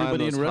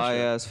everybody in Russia. High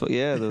ass,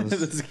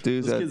 those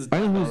dudes.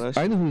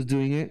 I know who's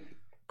doing it.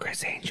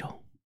 Chris Angel.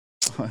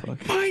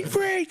 Mind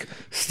freak.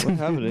 What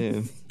happened to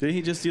him? Did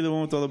he just do the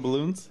one with all the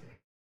balloons?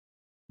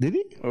 Did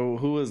he? Oh,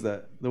 who was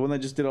that? The one that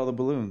just did all the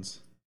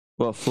balloons.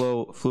 Well,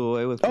 flew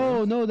away with.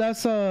 Oh no,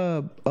 that's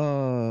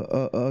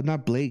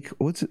not Blake.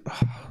 What's it?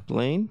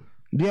 Blaine.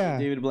 Yeah,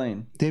 David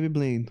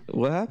Blaine.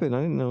 What happened?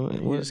 I didn't know.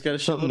 He just got a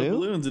shitload of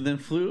balloons and then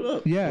flew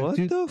up. Yeah, what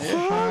dude, the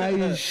fuck? High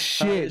as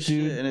shit,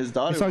 dude. And his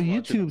daughter. It's on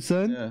YouTube,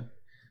 son. Yeah,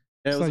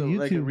 it was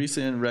like a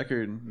recent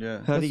record.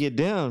 Yeah. How'd he get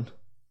down?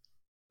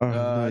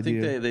 No I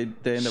think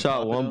they end up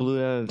shot one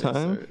balloon at a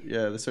time.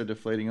 They start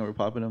deflating over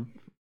popping them.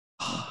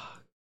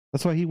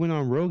 That's why he went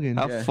on Rogan.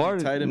 How far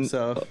he tied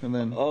himself and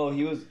then. Oh,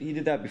 he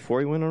did that before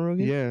he went on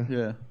Rogan.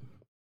 Yeah.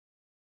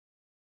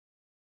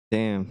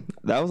 Damn,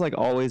 that was like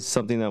always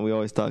something that we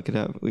always thought could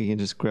happen. We can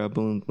just grab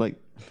balloons,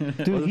 like,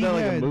 dude. Wasn't that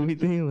like a movie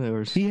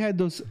thing? He had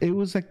those. It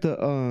was like the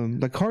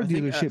car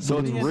dealership. So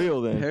it's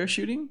real then.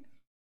 Parachuting.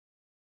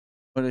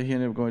 Or did he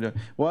end up going down?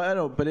 Well, I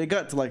don't. But it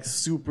got to like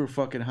super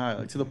fucking high,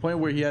 like to the point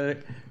where he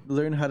had to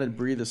learn how to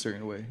breathe a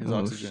certain way. His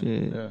oxygen.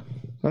 Shit. Yeah.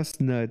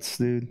 That's nuts,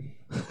 dude.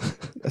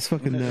 That's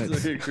fucking nuts.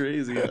 That's fucking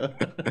crazy. Yeah.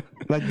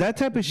 Like that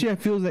type of shit. I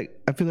feel like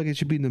it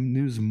should be in the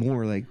news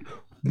more. Like,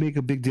 make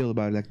a big deal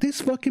about it. Like, this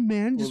fucking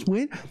man just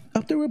went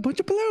up there with a bunch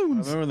of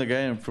balloons. I remember the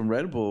guy from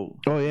Red Bull.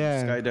 Oh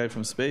yeah, skydived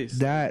from space.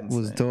 That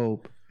was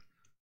dope.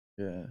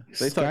 Yeah,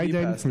 they thought he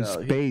passed from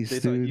out. Space. They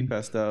thought he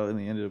passed out, and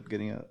he ended up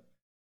getting out.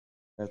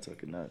 That's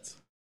fucking nuts.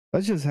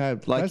 Let's just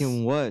have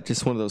in what?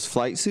 Just one of those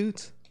flight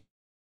suits?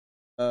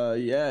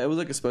 Yeah, it was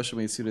like a special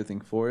made suit, I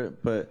think, for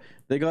it. But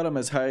they got him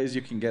as high as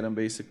you can get him,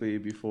 basically,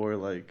 before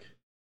like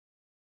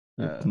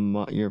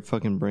your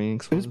fucking brain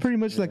explodes. It was pretty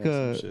much like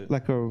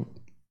a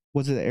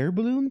was it an air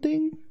balloon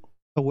thing,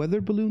 a weather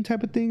balloon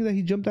type of thing that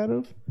he jumped out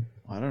of?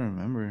 I don't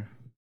remember.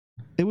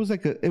 It was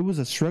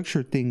a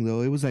structure thing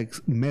though. It was like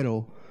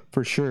metal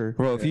for sure.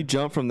 Bro, if you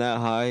jump from that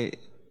high.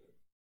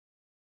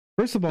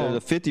 First of all,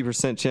 there's a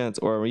 50% chance,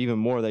 or even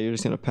more, that you're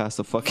just gonna pass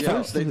the fuck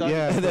out. And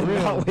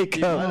then not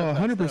wake up. Oh,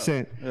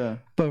 100%. Yeah.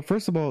 But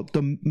first of all,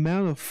 the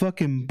amount of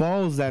fucking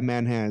balls that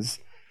man has,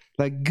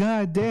 like,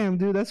 goddamn,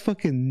 dude, that's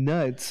fucking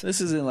nuts.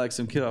 This isn't like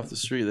some kid off the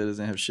street that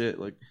doesn't have shit.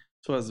 Like,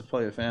 so has to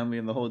play a family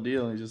and the whole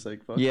deal, and he's just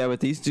like, fuck. Yeah,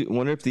 but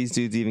wonder if these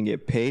dudes even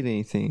get paid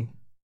anything.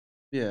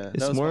 Yeah,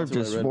 it's more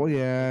just. Oh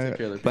yeah,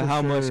 but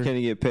how much can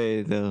he get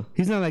paid though?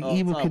 He's not like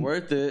evil. It's not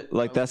worth it.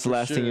 Like that's the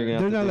last thing you're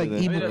gonna. They're have not to like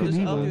do evil. I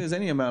don't think there's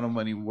any amount of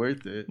money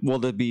worth it. Well,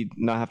 to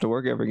not have to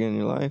work ever again in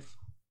your life.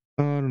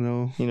 I don't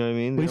know. You know what I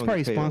mean? But he's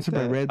probably sponsored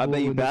by Red Bull. I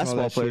bet you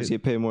basketball players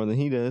get paid more than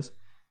he does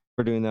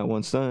for doing that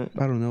one stunt.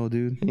 I don't know,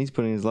 dude. And he's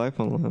putting his life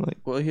on the line. Like,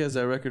 well, he has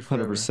that record for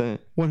 100%.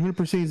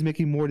 100%. He's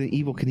making more than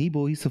Evil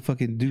Knievel. He's to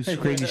fucking do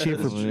crazy shit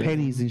for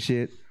pennies and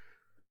shit.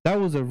 That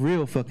was a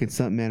real fucking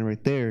stunt man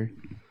right there.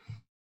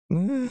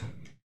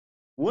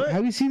 What?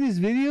 Have you seen his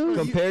videos?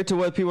 Compared to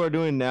what people are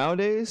doing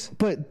nowadays?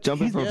 But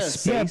jumping from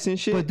space and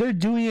shit? But they're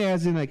doing it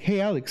as in like,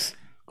 hey, Alex,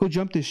 go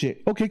jump this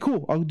shit. Okay,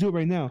 cool. I'll do it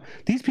right now.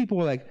 These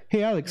people are like,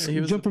 hey, Alex,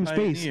 jump from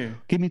space.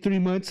 Give me 3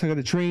 months. I got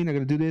to train. I got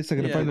to do this. I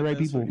got to find the right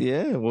people.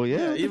 Yeah, well,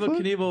 yeah. Evil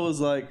Knievel was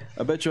like,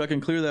 I bet you I can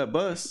clear that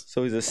bus.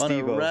 So he's a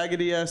steamboat. On a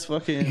raggedy ass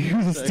fucking. He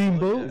was a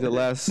steamboat? The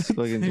last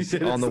fucking just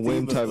on the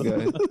whim type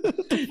guy.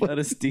 Not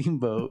a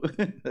steamboat.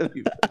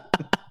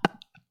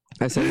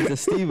 I said it's a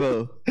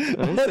Steve-O. I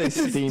didn't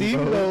say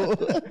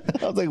Steamboat.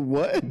 I was like,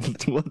 what?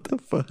 What the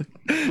fuck?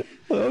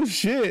 Oh,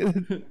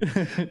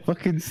 shit.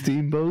 Fucking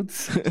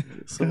steamboats.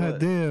 So God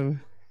damn.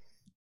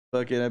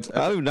 Fucking,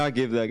 I would not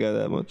give that guy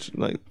that much.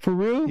 Like, for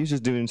real? He's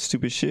just doing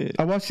stupid shit.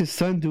 I watched his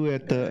son do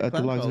it at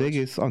the Las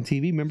Vegas on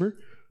TV, remember?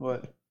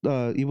 What?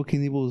 Evil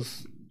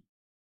Knievel's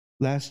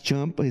last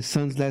jump, his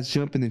son's last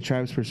jump, and then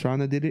Travis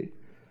Pastrana did it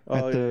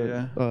at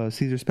the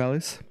Caesar's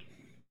Palace.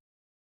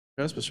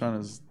 Travis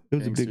Pastrana's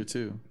gangster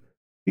too.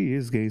 He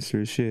is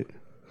gangster as shit.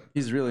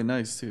 He's really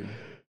nice too.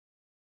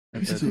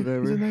 He's a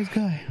nice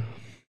guy.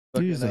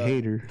 You're just a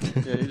hater.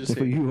 Yeah, you're just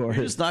you are.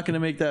 You're just not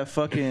gonna make that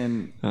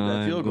fucking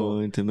that field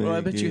goal. Bro,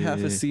 I bet you half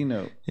a C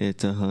note.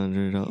 It's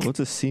 $100. What's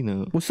a C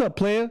note? What's up,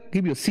 player?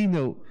 Give you a C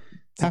note.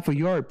 Half a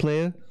yard,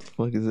 player.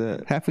 What is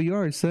that? Half a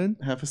yard, son.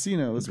 Half a C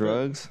note. Let's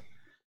drugs.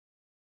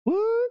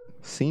 What?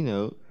 C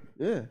note.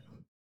 Yeah.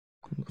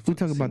 We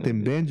talking about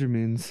them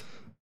Benjamins.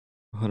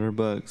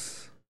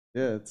 $100.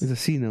 Yeah, it's a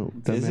C note.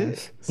 Is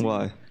it?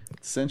 Why?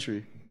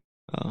 Century.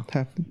 Oh.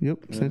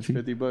 Century.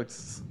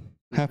 $50.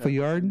 Half a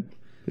yard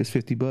is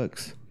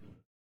 $50.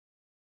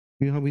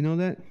 You know how we know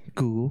that?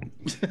 Google.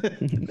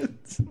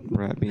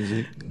 Rap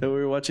music. We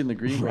were watching the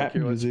Green Book.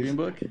 You ever watch the Green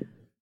Book?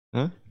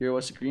 Huh? You ever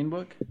watch the Green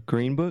Book?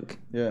 Green Book?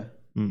 Yeah.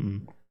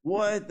 Mm-mm.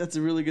 What? That's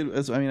a really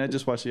good. I mean, I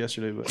just watched it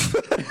yesterday, but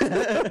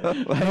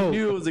I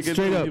knew it was a good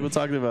movie. People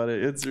talking about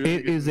it. It's really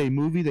it is a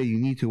movie that you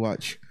need to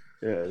watch.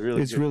 Yeah,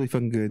 really. It's really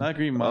fucking good. Not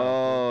Green Mile.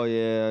 Oh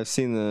yeah, I've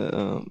seen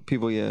the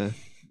people. Yeah.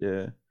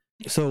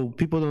 So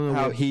people don't know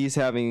how he's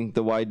having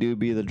the white dude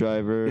be the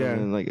driver. Yeah.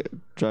 And like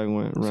driving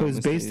around. So it's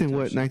based in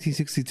what,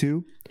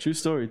 1962? True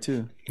story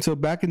too. So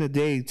back in the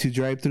day, to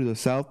drive through the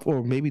South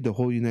or maybe the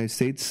whole United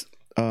States,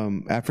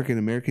 African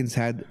Americans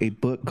had a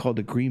book called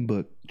the Green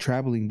Book,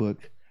 traveling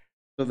book.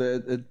 So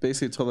it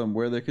basically told them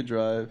where they could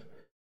drive,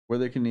 where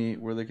they can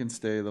eat, where they can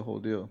stay, the whole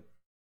deal.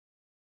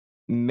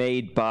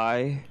 Made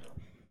by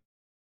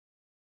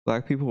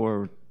black people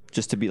or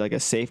just to be like a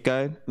safe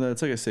guide? No,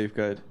 it's like a safe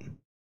guide.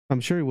 I'm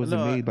sure it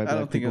wasn't made by black people. I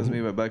don't think it was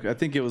made by black. I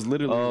think it was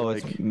literally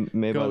it's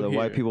made by the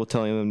white people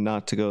telling them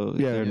not to go.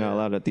 Yeah, they're not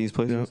allowed at these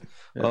places.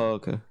 Yeah. Oh,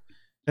 okay.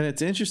 And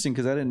it's interesting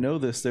because I didn't know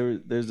this.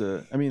 There's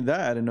I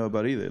didn't know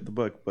about either, the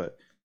book, but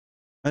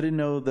I didn't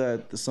know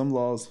that some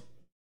laws,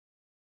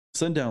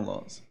 sundown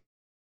laws.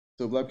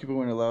 So black people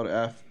weren't allowed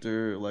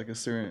after like a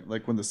certain,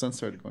 like when the sun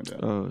started going down.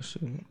 Oh,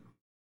 shit.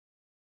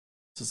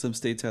 So some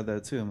states had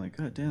that too. I'm like,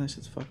 God damn, that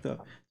shit's fucked up.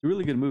 It's a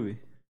really good movie.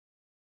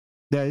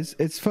 Yeah,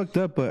 it's fucked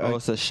up, but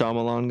it's a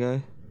Shyamalan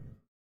guy.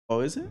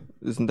 Oh, is it?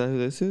 Isn't that who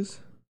this is?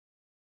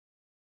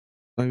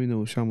 I don't even know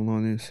what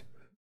Shyamalan is.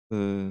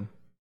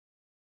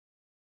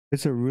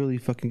 It's a really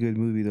fucking good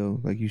movie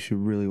though. Like you should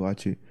really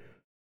watch it.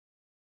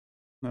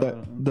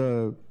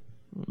 The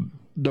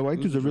white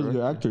dude's a really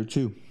good actor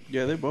too.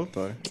 Yeah, they both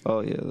are.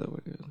 Oh yeah, that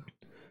would.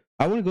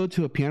 I want to go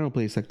to a piano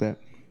place like that.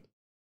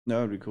 That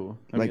would be cool.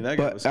 I mean, that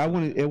guy was cool.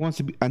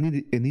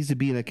 It needs to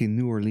be like in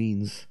New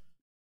Orleans.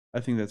 I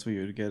think that's where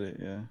you would get it.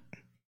 Yeah.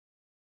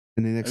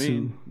 And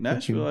then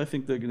Nashville, I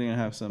think they're gonna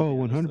have some. Oh,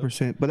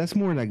 100%. But that's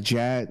more like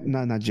jazz,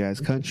 not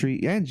jazz, country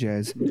and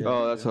jazz.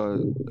 Yeah, that's how.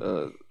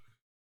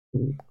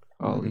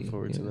 I'm looking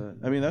forward to that.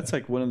 I mean, that's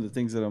like one of the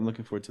things that I'm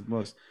looking forward to the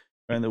most.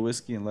 Trying the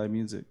whiskey and live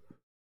music.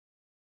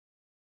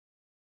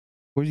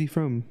 Where's he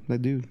from?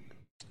 That dude.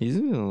 He's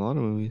in a lot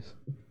of movies.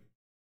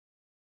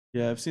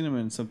 Yeah, I've seen him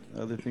in some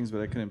other things,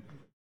 but I couldn't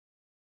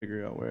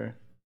figure out where.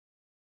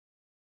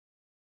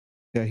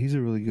 Yeah, he's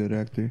a really good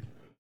actor.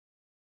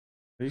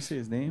 Did you say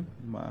his name?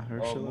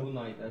 Mahershala? Oh,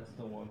 Moonlight, that's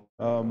the one.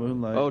 Oh,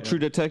 Moonlight. Oh, yeah. True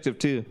Detective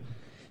too.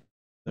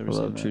 Never I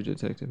love True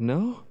Detective.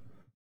 No?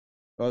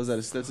 Oh,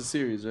 that's a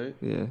series, right?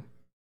 Yeah.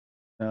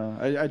 No,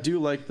 I do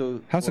like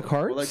the House of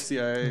Cards. Like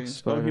CIA.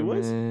 Spider-Man. Oh, he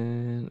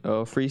was.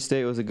 Oh, Free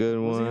State was a good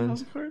one. Was he in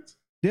House of Cards?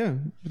 Yeah,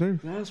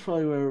 that's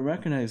probably where I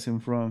recognize him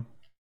from.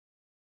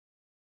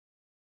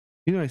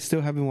 You know, I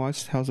still haven't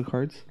watched House of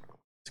Cards.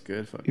 It's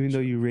good, even though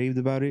you raved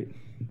about it.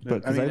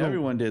 But I mean,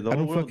 everyone did. I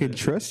don't fucking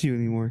trust you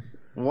anymore.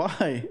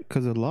 Why?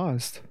 Because of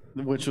Lost,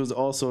 which was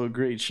also a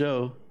great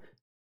show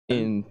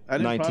in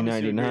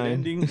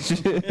 1999.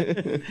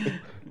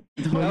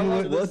 How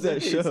long was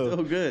that show? It's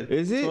still good.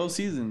 Is it 12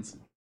 seasons?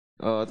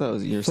 Oh, I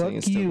thought you were saying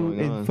it's still going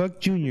on. And fuck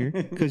Junior,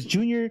 because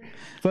Junior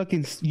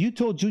fucking you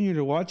told Junior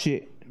to watch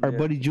it. Our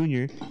buddy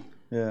Junior.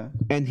 Yeah.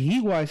 And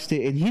he watched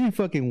it and he didn't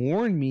fucking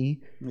warn me.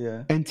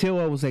 Yeah. Until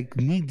I was like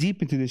knee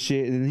deep into this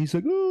shit. And then he's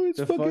like, oh, it's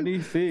the fucking funny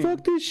thing.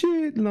 Fuck this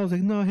shit. And I was like,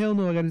 no, hell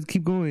no, I gotta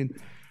keep going.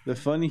 The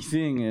funny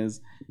thing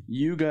is,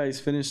 you guys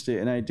finished it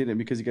and I didn't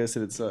because you guys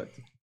said it sucked.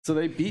 So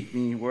they beat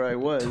me where I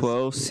was.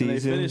 12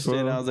 seasons. They finished it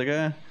and I was like,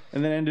 And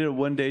then I ended up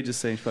one day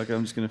just saying, fuck it,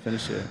 I'm just going to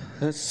finish it.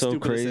 That's so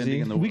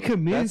crazy. We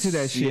committed to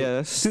that shit.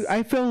 Yeah, dude,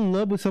 I fell in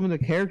love with some of the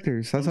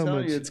characters. That's how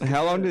much.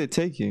 How long did it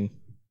take you?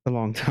 A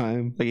long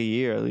time. Like a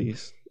year at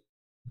least.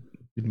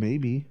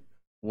 Maybe.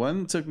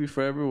 One took me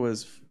forever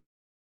was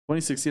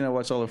 2016. I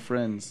watched all of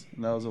Friends.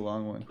 And that was a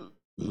long one.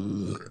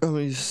 How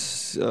many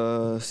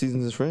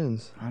seasons of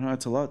Friends? I don't know,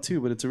 it's a lot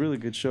too, but it's a really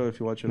good show if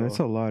you watch it. That's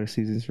a lot of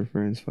seasons for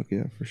Friends. Fuck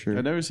yeah, for sure.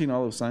 I've never seen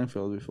all of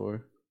Seinfeld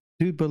before.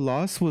 Dude, but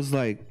Lost was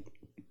like,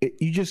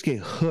 you just get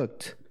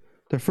hooked.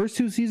 The first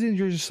 2 seasons,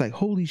 you're just like,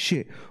 holy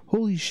shit.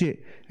 And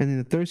then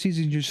the third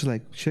season, you're just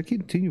like, should I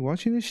continue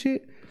watching this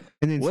shit?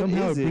 And then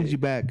somehow it brings you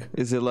back.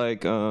 Is it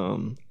like,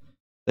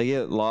 they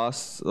get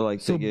lost? Like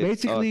so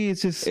basically,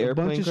 it's just a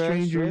bunch of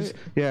strangers. Right?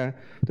 Yeah,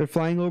 they're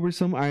flying over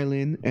some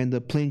island, and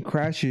the plane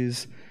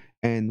crashes.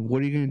 And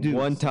what are you gonna do?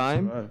 One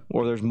time,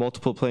 or there's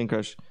multiple plane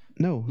crashes?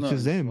 No, it's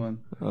just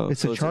them.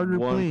 It's a charter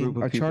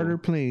plane, charter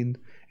plane,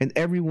 and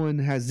everyone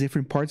has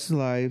different parts of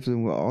lives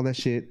and all that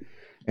shit.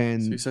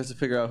 And so you start to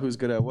figure out who's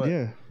good at what.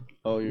 Yeah.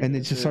 Oh, and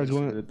it just starts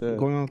going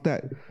on with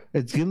that.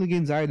 It's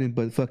Gilligan's Island,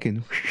 but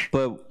fucking.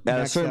 But at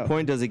a certain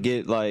point, does it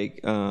get like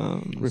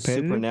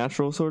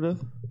supernatural, sort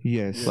of?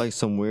 Yes. Like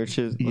some weird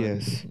shit?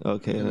 Yes.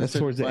 Okay. That's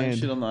towards the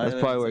end. That's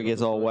probably where it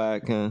gets all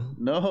whack, huh?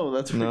 No,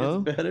 that's where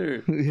it gets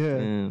better. Yeah.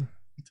 I'm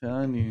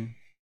telling you.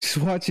 Just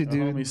watch it,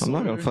 dude. I'm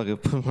not gonna fucking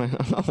put my.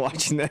 I'm not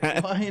watching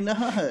that. Why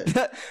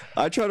not?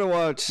 I try to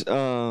watch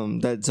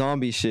that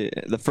zombie shit.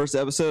 The first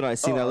episode, I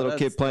seen that little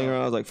kid playing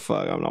around. I was like,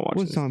 "Fuck, I'm not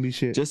watching." What zombie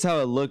shit? Just how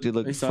it looked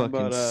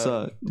fucking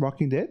sucked.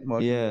 Walking Dead.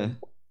 Yeah.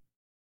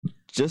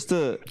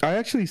 I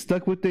actually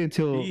stuck with it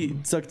until he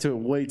stuck to it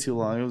way too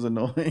long. It was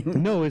annoying.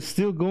 No, it's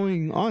still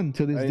going on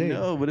to this day. I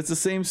know, but it's the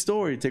same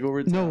story. Take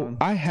over town. No,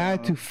 I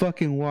had to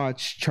fucking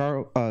watch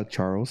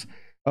Charles.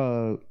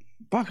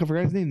 Fuck, I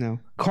forgot his name now.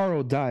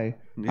 Carl die.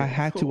 Yeah, I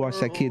had to watch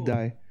that kid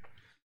die.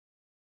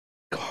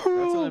 Carl.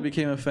 reason I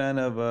became a fan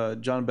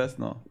of John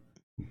Bethnal.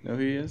 You know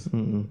who he is?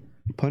 Mm-mm.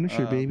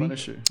 Punisher, baby.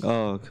 Punisher.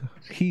 Oh, okay.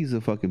 He's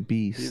a fucking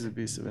beast. He's a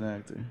beast of an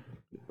actor.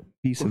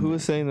 Well, who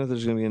was saying that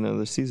there's gonna be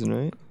another season,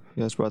 right?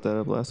 You guys brought that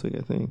up last week,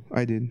 I think.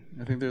 I did.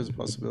 I think there's a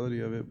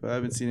possibility of it, but I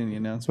haven't seen any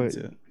announcements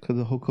yet. Because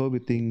the whole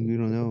COVID thing, we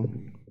don't know.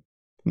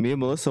 Me and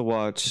Melissa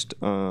watched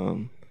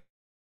Wonder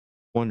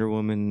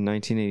Woman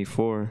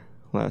 1984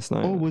 last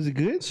night. Oh, was it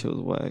good? She was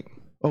whack.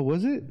 Oh,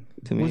 was it?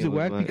 To me, was it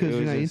whack because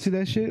you're not into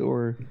that shit,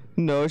 or?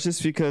 No, it's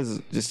just because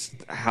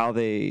just how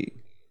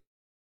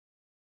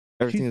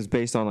everything is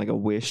based on like a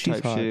wish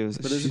type hot.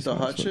 shit. But is it the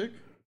hot chick?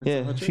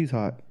 Yeah, she's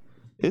hot.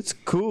 It's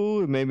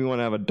cool. It made me want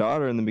to have a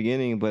daughter in the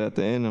beginning, but at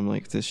the end, I'm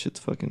like, this shit's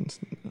fucking.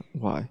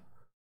 Why?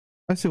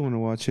 I still want to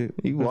watch it.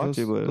 You watch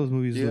it, but those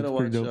movies. You gotta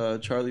look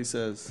watch Charlie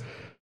Says.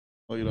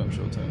 Oh, you don't have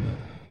Showtime now.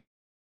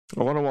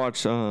 I want to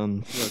watch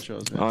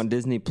on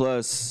Disney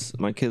Plus.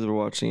 My kids were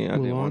watching it. I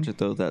didn't watch it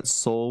though. That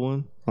Soul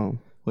one. Oh,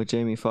 with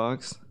Jamie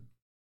Foxx.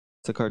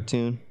 It's a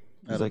cartoon.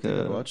 I don't think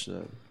I watched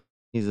that.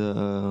 He's a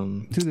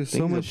dude. There's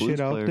so much shit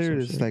out there.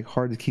 It's like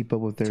hard to keep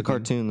up with. It's a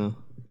cartoon though.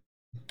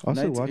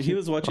 He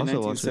was watching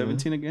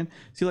 1917 again.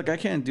 See, like I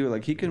can't do it.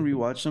 Like he can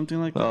rewatch something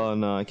like that. Oh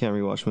no, I can't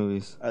rewatch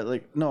movies.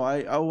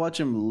 I'll watch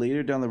him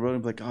later down the road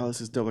and be like, oh,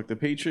 this is dope. Like The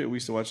Patriot, we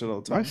used to watch it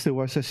all the time. I still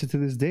watch that shit to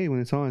this day when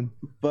it's on.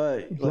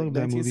 But like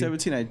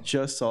 1917, I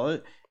just saw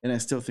it and I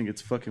still think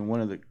it's fucking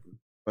one of the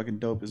fucking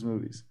dopest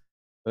movies.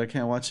 But I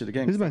can't watch it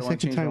again. This is my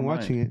second time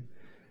watching it.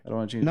 I don't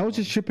want to change. And I was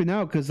just tripping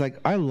out because like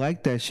I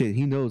like that shit.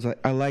 He knows.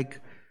 I like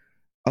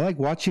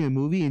watching a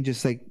movie and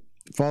just like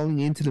falling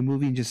into the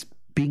movie and just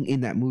being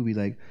in that movie,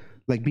 like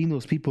being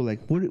those people, like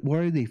what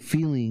are they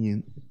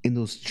feeling in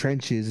those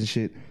trenches and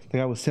shit.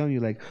 Like I was telling you,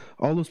 like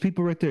all those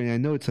people right there, and I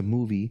know it's a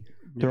movie,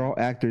 they're all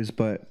actors,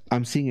 but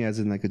I'm seeing it as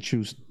in like a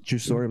true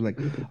story of like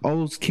all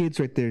those kids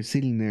right there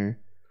sitting there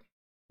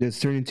that's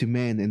turned into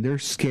men and they're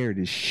scared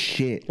as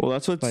shit. Well,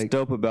 that's what's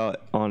dope about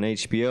on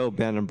HBO,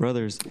 Band of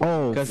Brothers.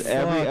 Oh, because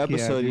every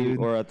episode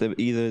or at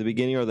either the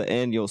beginning or the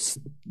end,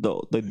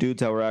 the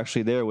dudes that were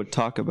actually there would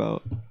talk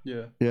about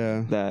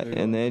that,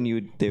 and then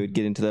they would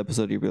get into the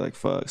episode. You'd be like,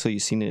 "Fuck!" So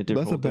you've seen it.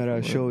 That's a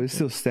badass show. It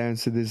still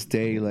stands to this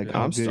day. Like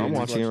I'm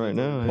watching it right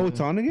now. Oh, it's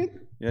on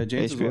again? Yeah,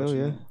 James HBO. is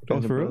Yeah,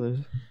 Band of Brothers.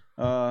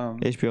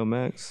 HBO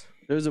Max.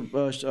 There's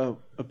a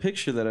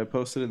picture that I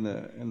posted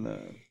in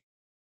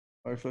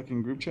our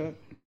fucking group chat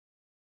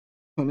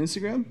on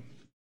Instagram.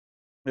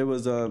 It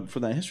was for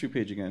that history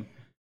page again,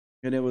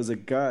 and it was a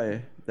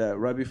guy that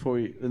right before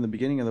in the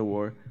beginning of the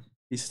war,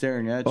 he's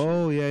staring at you.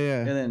 Oh yeah.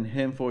 And then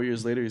him 4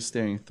 years later, he's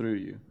staring through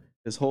you.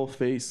 His whole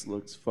face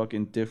looks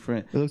fucking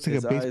different. It looks like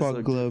His a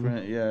baseball glove.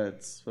 Different. Yeah,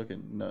 it's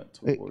fucking nuts.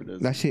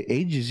 That shit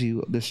ages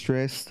you. The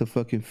stress, the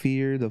fucking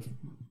fear,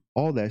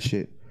 all that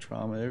shit.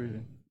 Trauma,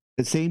 everything.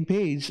 The same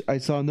page, I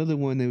saw another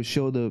one that would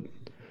show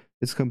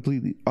it's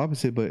completely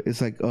opposite, but it's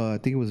like I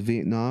think it was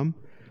Vietnam.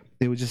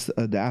 It was just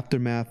the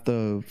aftermath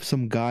of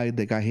some guy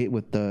that got hit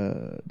with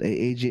the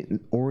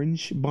Agent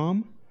Orange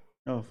bomb.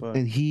 Oh fuck!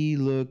 And he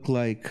looked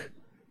like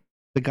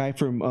the guy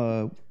from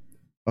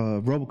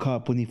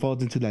RoboCop when he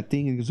falls into that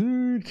thing and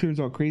goes turns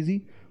all crazy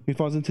when he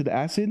falls into the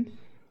acid.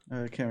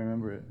 I can't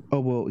remember it. Oh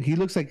well, he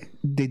looks like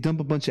they dump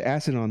a bunch of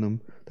acid on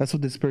him. That's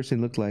what this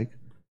person looked like.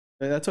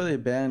 That's why they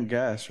banned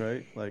gas,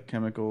 right? Like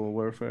chemical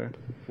warfare.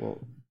 Well,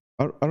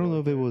 I don't know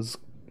if it was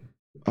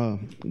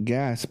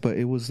gas, but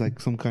it was like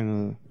some kind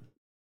of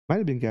might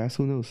have been gas.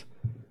 Who knows?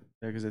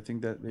 Yeah, because I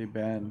think that they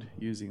banned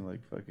using like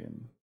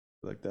fucking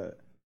like that.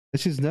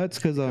 It's just nuts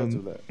because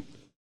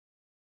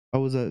I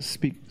was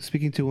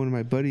speaking to one of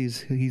my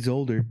buddies. He's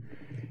older,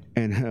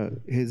 and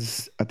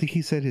I think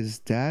he said his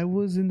dad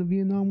was in the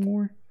Vietnam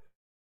War.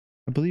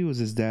 I believe it was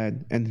his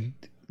dad, and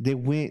they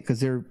went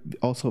because they're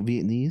also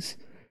Vietnamese.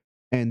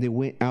 And they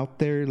went out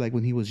there like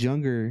when he was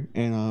younger,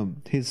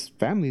 and his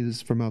family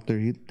is from out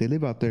there. They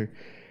live out there,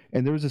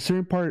 and there was a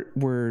certain part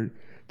where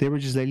they were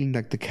just letting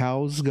like the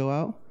cows go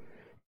out,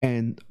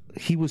 and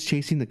he was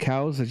chasing the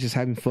cows, like just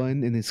having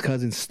fun. And his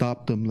cousin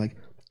stopped him, like,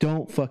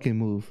 "Don't fucking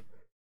move."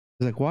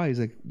 He's like, "Why?" He's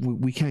like,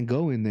 "We can't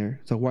go in there."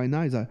 It's like, "Why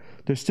not?" He's like,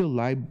 "There's still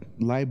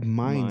live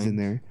mines in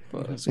there."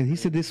 And he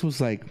said this was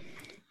like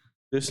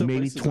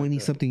maybe 20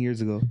 something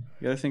years ago.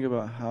 You gotta think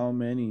about how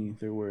many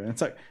there were. And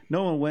it's like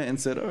no one went and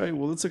said, all right,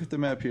 well, let's look at the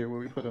map here where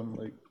we put them.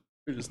 Like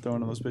we're just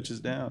throwing those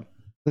bitches down.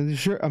 I'm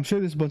sure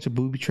there's a bunch of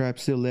booby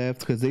traps still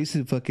left because they used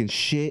to fucking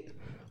shit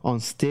on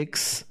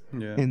sticks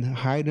and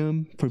hide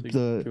them for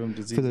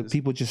the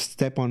people just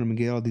step on them and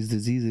get all these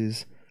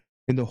diseases.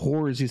 And the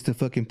whores used to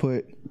fucking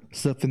put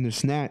stuff in their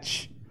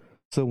snatch,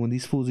 so when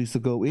these fools used to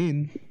go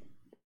in,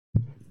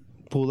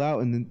 pull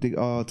out, and then they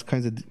all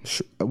kinds of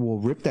will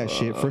rip that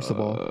shit first of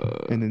all,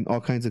 and then all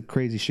kinds of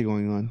crazy shit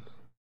going on.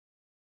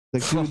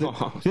 Like, dude,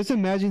 just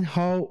imagine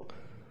how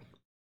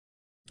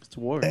it's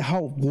war.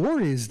 How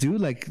war is,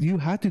 dude. Like, you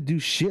have to do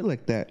shit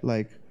like that.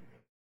 Like,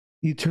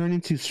 you turn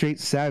into straight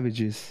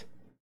savages,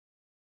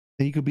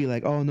 and you could be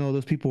like, "Oh no,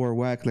 those people are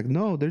whack." Like,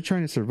 no, they're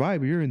trying to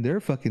survive. You're in their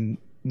fucking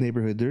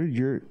neighborhood.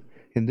 You're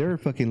in their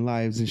fucking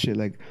lives and shit.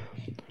 Like,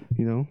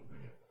 you know,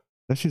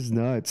 that's just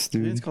nuts,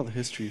 dude. It's called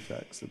History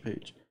Facts. The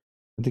page.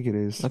 I think it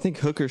is. I think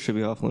hookers should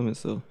be off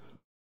limits though.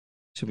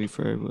 Should be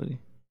for everybody.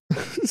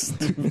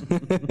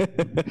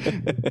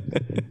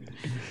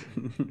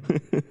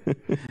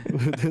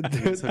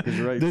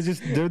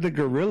 They're the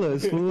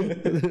gorillas, fool.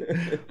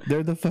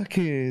 They're the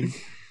fucking.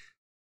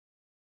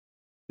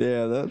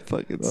 Yeah, that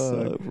fucking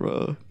sucks,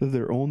 bro. They're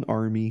their own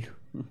army.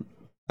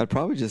 I'd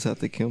probably just have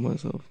to kill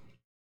myself.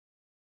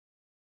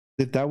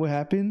 If that would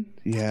happen,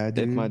 yeah,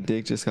 dude. If my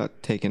dick just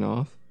got taken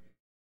off,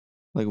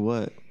 like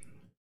what?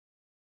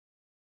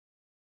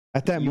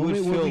 At that moment,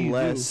 you would feel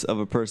less of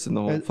a person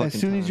the whole fucking time. As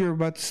soon as you're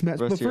about to smash.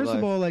 But first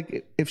of all,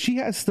 like, if she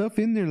has stuff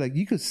in there, like,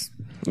 you could.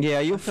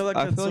 Yeah, you feel like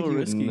that's so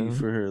risky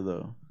for her,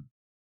 though.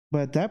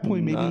 But at that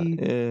point,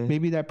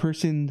 maybe that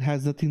person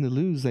has nothing to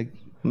lose. Like,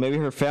 maybe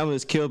her family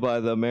was killed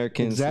by the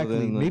Americans. Exactly.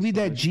 So maybe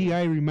that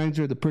GI reminds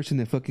her of the person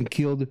that fucking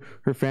killed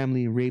her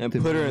family and raped and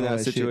them put her in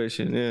that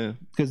situation. Shit. Yeah.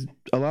 Because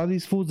a lot of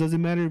these fools,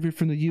 doesn't matter if you're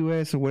from the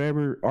U.S. or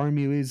whatever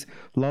army it is,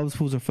 a lot of those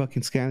fools are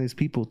fucking scandalous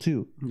people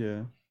too.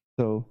 Yeah.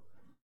 So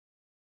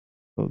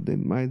they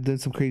might have done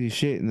some crazy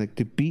shit, and like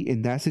to be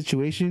in that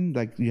situation,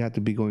 like you have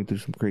to be going through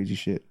some crazy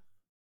shit.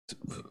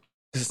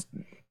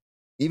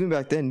 Even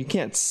back then, you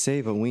can't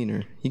save a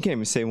wiener. You can't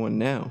even save one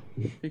now.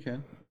 You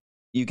can.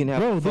 You can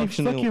have. Bro, they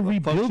fucking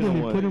rebuild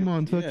them and put them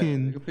on fucking.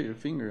 Yeah, you can put your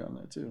finger on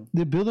that too.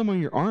 They build them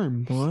on your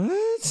arm.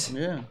 What?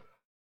 Yeah. You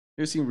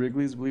ever seen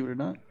Wrigley's Believe It or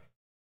Not?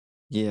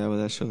 Yeah, well,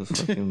 that shows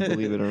fucking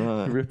Believe It or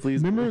Not.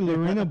 Ripley's. Remember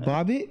Lorena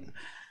Bobbitt?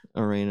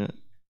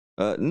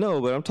 No,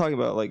 but I'm talking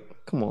about like,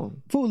 come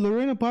on. Fool,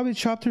 Lorena Bobbitt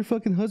chopped her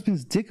fucking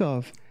husband's dick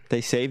off.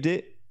 They saved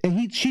it,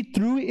 and she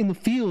threw it in the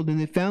field,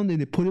 and they found it,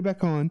 and they put it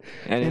back on.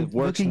 And it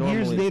works normally.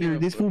 Years later,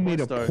 this fool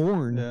made a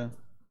porn. Yeah.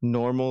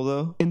 Normal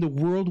though, and the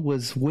world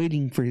was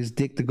waiting for his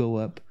dick to go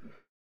up.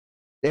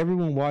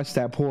 Everyone watched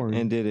that porn.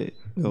 And did it?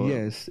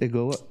 Yes, it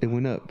go up. It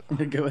went up.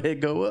 It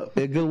go up.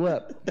 It go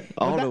up.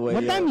 All the way.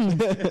 What that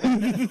means?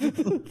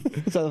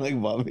 Sounds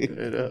like Bobby.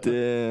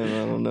 Damn,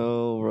 I don't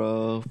know,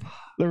 bro.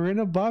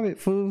 Lorena Bobbitt,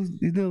 fool.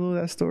 You didn't know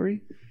that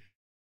story?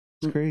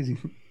 It's crazy.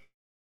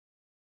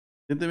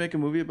 Didn't they make a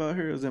movie about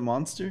her? Was it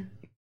Monster?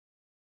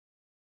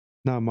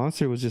 Nah,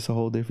 Monster was just a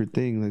whole different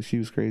thing. Like, she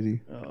was crazy.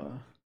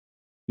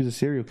 She was a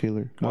serial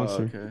killer.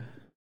 Monster. Oh, okay.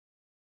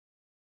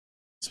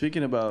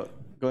 Speaking about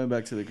going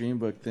back to the Green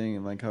Book thing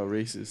and like how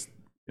racist,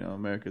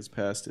 America's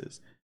past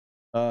is.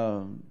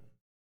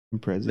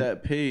 Present.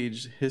 That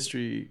page,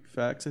 History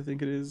Facts, I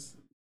think it is.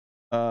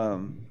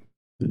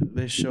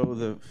 They show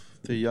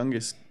the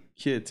youngest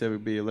kid to ever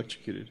be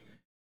electrocuted.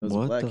 It was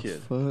a black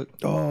kid. Fuck?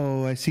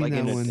 Oh, I seen like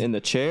that one. In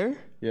the chair?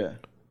 Yeah.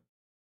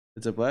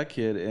 It's a black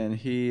kid, and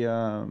he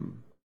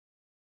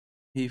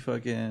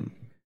fucking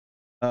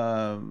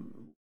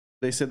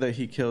they said that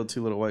he killed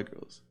 2 little white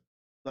girls.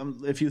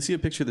 If you see a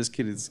picture of this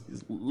kid, he's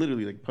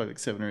literally like probably like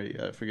 7 or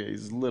 8. I forget.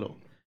 He's little,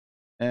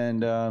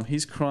 and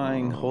he's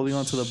crying, holding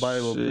onto the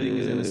Bible, pleading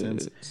his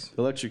innocence.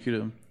 They electrocute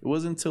him. It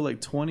wasn't until like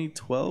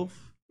 2012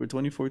 or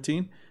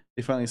 2014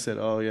 they finally said,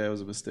 "Oh yeah, it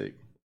was a mistake."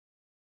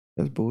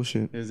 That's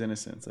bullshit. His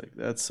innocence, like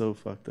that's so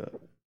fucked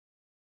up.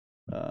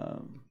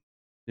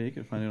 Yeah, you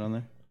can find it on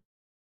there.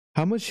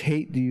 How much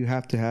hate do you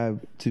have to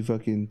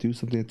fucking do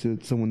something to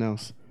someone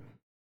else?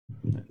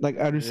 Like,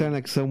 I understand,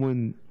 like,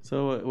 someone...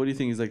 So, what do you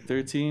think? He's like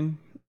 13?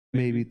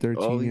 Maybe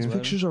 13, Oh, these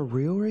pictures are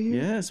real right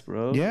here? Yes,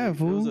 bro. Yeah,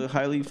 fool. It was a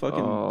highly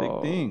fucking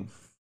big thing.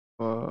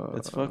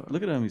 That's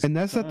Look at him. And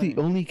that's not the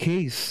only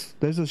case.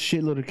 There's a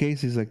shitload of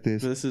cases like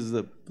this. This is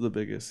the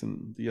biggest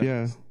and the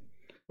youngest.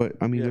 Yeah. But,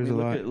 I mean, there's a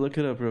lot. Look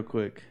it up real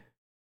quick.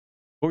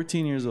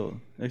 14 years old.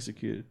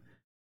 Executed.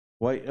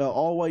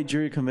 All white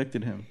jury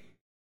convicted him.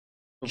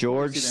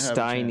 George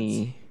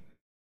Steiny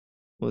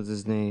was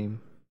his name.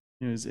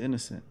 He was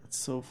innocent. It's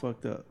so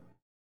fucked up.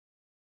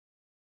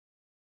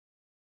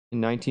 In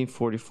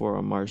 1944,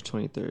 on March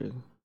 23rd.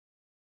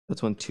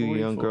 That's when 2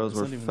 young girls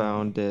were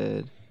found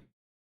dead.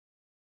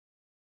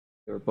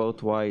 They were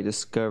both white,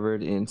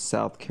 discovered in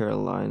South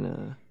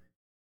Carolina.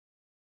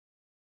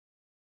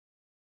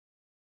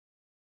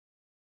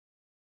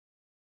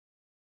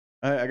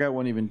 I got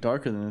one even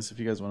darker than this if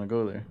you guys want to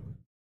go there.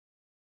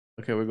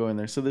 Okay, we're going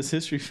there. So this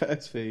History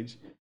Facts page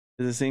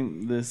is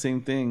the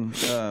same thing.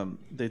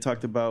 They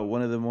talked about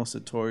one of the most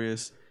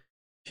notorious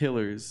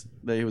killers,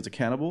 that he was a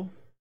cannibal.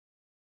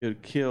 He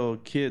would kill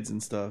kids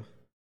and stuff,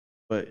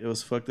 but it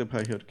was fucked up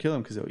how he would kill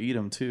them because he'll eat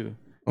them too.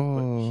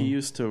 Oh. But he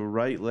used to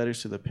write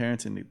letters to the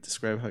parents and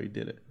describe how he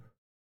did it.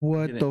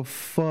 What the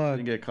fuck?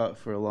 Didn't get caught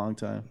for a long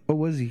time. What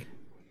was he?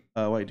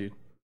 White dude.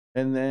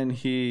 And then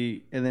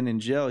in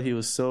jail he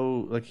was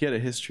so like he had a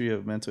history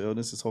of mental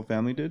illness. His whole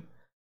family did.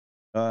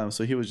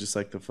 So he was just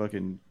like the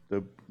fucking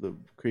the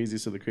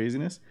craziest of the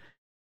craziness.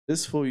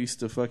 This fool used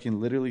to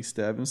fucking literally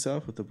stab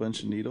himself with a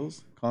bunch of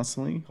needles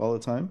constantly, all the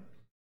time.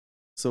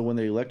 So when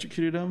they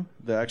electrocuted him,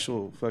 the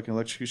actual fucking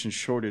electrocution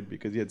shorted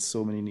because he had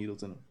so many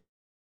needles in him.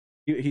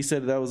 He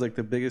said that was like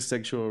the biggest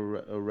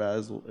sexual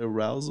arousal.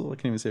 I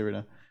can't even say it right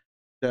now.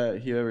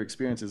 That he ever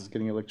experienced is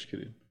getting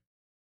electrocuted.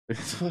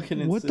 It's fucking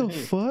insane. What the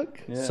fuck?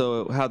 Yeah.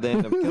 So how'd they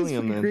end up killing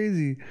him then?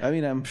 Crazy. I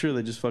mean, I'm sure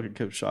they just fucking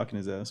kept shocking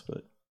his ass,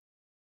 but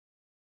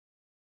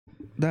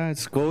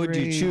That's What would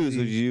you crazy. choose?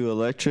 Would you do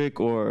electric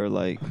or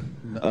like?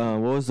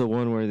 What was the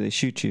one where they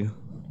shoot you?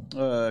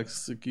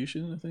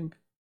 Execution, I think.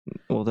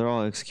 Well, they're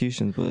all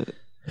executions, but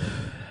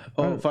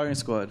Firing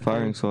squad.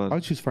 firing squad. I'll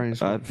choose firing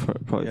squad. I'd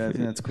probably. Yeah, I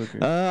think that's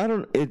quicker. I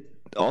don't. It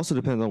also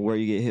depends on where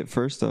you get hit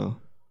first, though.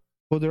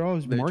 Well, they're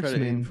always They try to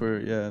aim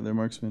marksmen, they're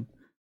marksmen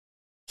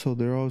so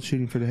they're all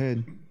shooting for the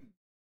head.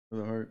 for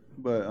the heart.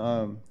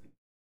 But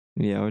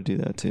Yeah, I would do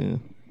that too.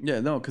 yeah,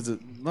 no, because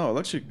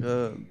electric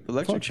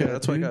Fuck chair. that,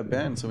 That's why it dude. got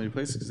banned in so many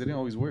places because they didn't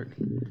always work.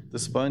 The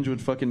sponge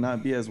would fucking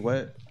not be as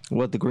wet.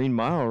 What, the Green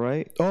Mile,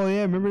 right? Oh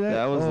yeah, remember that?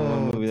 That was the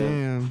one movie that-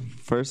 Damn,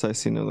 First, I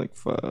seen it like,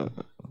 fuck.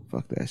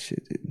 fuck that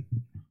shit, dude.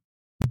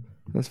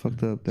 That's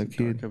fucked up. That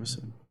kid. Dark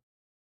episode.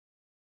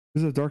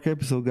 This is a dark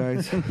episode,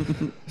 guys.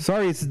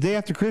 Sorry, it's the day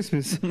after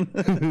Christmas.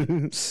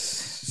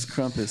 It's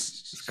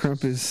Krampus. It's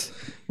Krampus.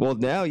 Well,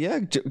 now, yeah,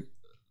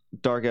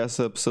 dark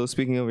ass episode.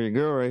 Speaking of your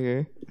girl right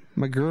here.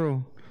 My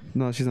girl.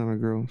 No, she's not my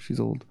girl.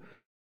 She's old.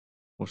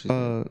 Well, she's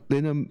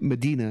Lena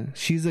Medina.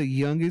 She's the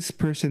youngest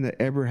person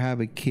to ever have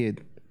a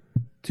kid,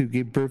 to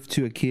give birth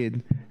to a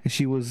kid. And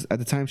she was, at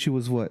the time, she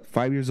was what,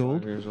 5 years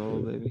old? 5 years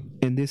old, baby.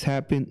 And this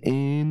happened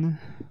in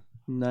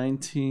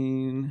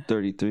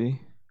 1933.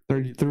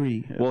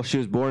 33. Yeah. Well, she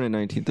was born in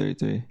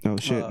 1933. Oh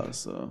shit.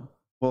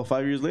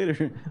 5 years later,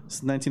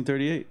 it's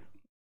 1938.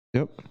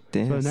 Yep.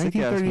 Damn, So sick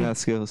ass 1930 math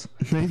skills.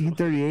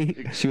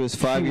 1938. She was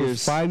 5 She years,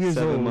 was 5 years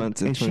 7 old,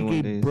 months, and and she 21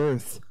 gave days.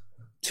 birth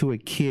to a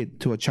kid,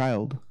 to a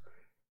child.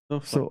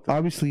 So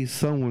obviously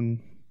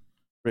someone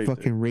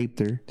fucking raped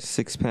her.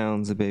 6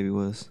 pounds the baby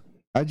was.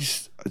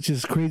 It's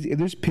just crazy. And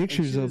there's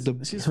pictures of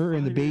her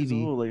and the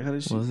baby. Like, how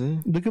does she? Was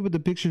it? Look up at the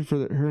picture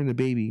for her and the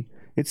baby.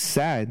 It's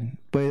sad,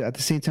 but at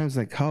the same time, it's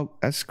like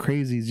that's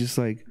crazy. It's just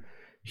like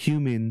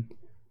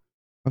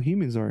how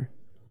humans are.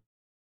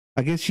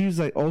 I guess she was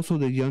like also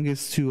the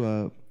youngest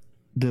to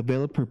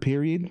develop her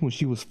period when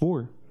she was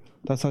 4.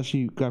 That's how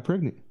she got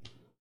pregnant.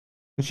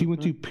 And she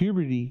went through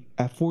puberty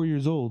at 4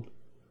 years old.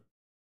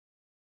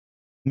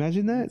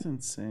 Imagine that. That's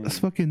insane. That's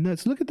fucking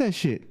nuts. Look at that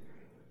shit.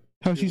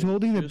 How she's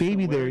holding the just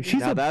baby aware there. again.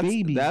 She's Now a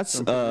baby. That's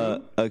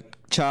a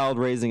child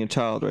raising a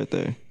child right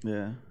there.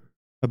 Yeah.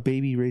 A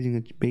baby raising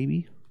a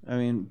baby. I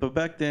mean, but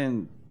back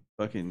then,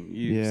 fucking,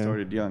 you Yeah.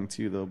 started young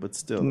too, though. But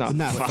still, Not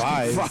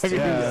five. 5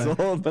 Yeah. years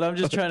old. But I'm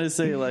just trying to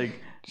say, like,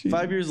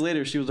 5 years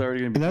later, she was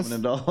already gonna become an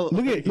adult.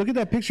 Look at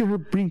that picture of her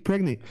being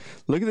pregnant.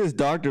 Look at this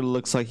doctor.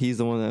 Looks like he's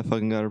the one that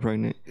fucking got her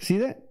pregnant. See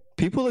that?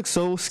 People look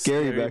so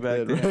scary back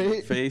then, The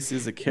right?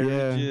 faces, the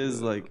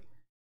carriages, like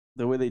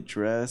the way they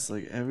dress,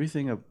 like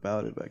everything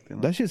about it back then.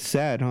 That's just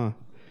sad, huh?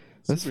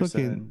 That's Super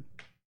fucking.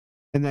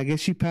 And I guess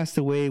she passed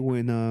away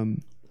when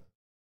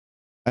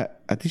I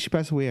think she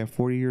passed away at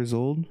 40 years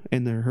old,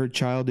 and her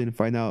child didn't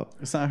find out.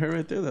 It's not her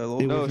right there. That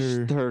old. It No,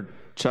 was her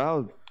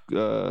child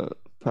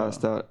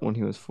passed out when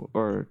he was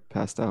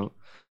passed out.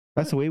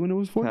 Passed away when it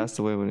was 40. Passed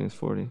away when he was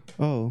 40.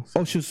 Oh,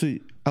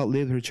 she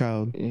outlived her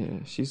child. Yeah,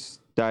 she's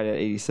died at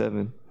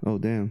 87. Oh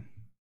damn.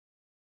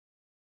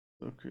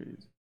 So crazy.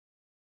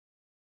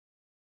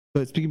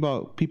 But speaking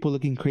about people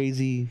looking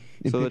crazy,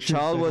 in So the pictures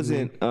child back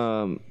wasn't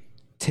then-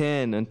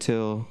 10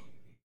 until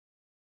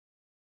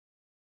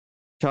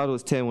child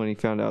was 10 when he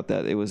found out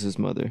that it was his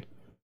mother.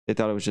 They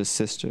thought it was just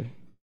sister.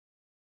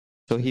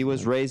 So he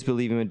was raised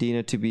believing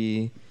Medina to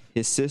be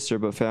his sister,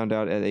 but found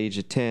out at the age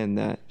of 10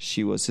 that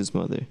she was his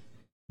mother.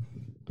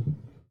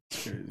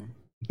 It's crazy.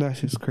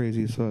 That's just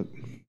crazy as fuck.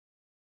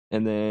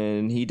 And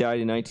then he died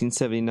in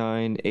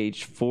 1979,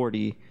 age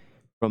 40,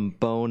 from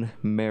bone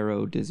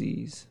marrow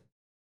disease.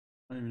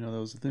 I didn't even know that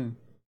was a thing.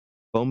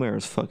 Bone marrow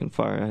is fucking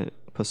fire.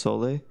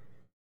 Pozole.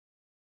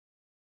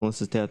 Unless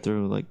his dad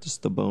threw like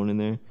just the bone in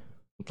there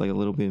with like a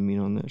little bit of meat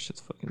on there. Shit's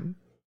fucking.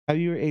 Have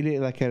you ever ate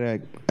it like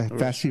at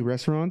fast food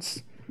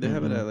restaurants? They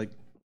have it at like.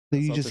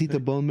 Like you Salted just eat the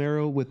pig. bone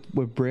marrow with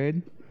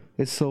bread.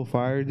 It's so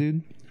fire,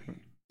 dude.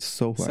 It's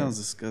so fire. Sounds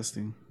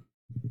disgusting,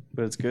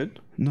 but it's good.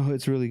 No,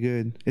 it's really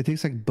good. It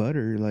tastes like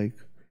butter. Like,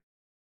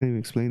 I can't even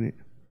explain it.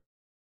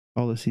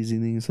 All the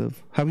seasonings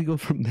of how we go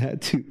from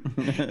that to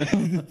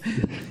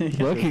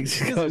Buckets.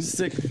 These are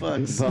sick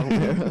fucks. I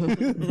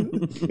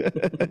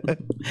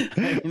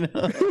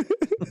know.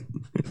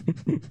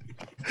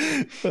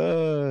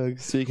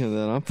 Speaking of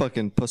that, I'm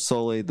fucking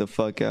pozole the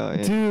fuck out.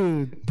 And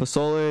Dude,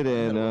 pozole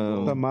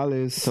and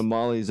tamales.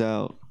 tamales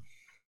out.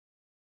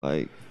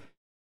 Like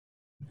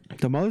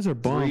Tamales are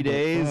bomb. 3 but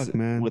days fuck,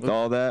 man. with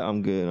all that,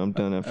 I'm good. I'm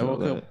done after all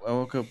that. I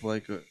woke up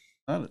like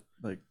not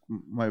like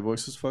my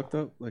voice was fucked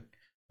up. Like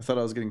I thought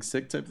I was getting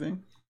sick type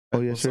thing. Oh,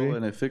 I had yesterday? Pozole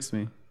and it fixed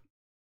me.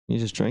 You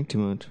just drank too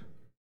much.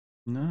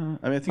 No,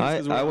 I mean I think it's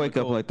 'cause we're I on wake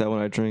the up cold. like that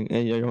when I drink,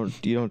 and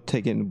you don't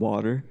take in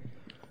water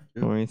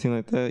or anything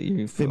like that.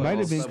 You feel might all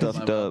have been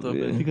stuffed up.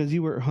 Yeah. because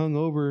you were hung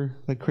over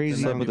like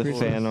crazy Slept on with the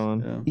Christmas fan on.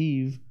 Yeah.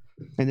 Eve,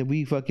 and then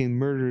we fucking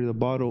murdered the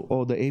bottle.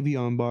 Oh, the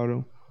Avion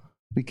bottle.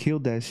 We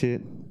killed that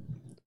shit,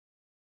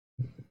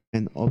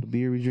 and all the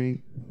beer we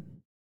drink.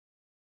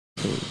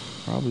 So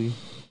probably.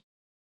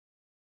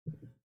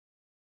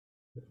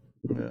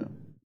 Yeah.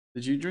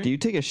 Did you drink? Do you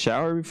take a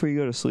shower before you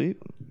go to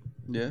sleep?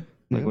 Yeah.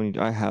 Like when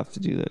I have to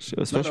do that shit,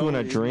 especially when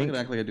I drink. I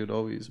can act like I do it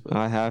always, but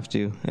I have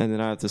to, and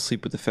then I have to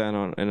sleep with the fan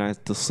on, and I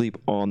have to sleep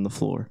on the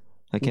floor.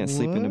 I can't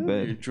sleep in the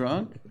bed. You're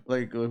drunk?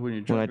 Like when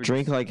you're drunk? When I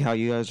drink, like how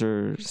you guys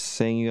are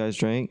saying you guys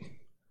drank,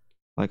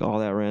 like all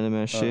that random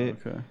ass shit.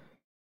 Okay.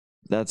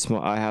 That's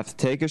I have to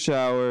take a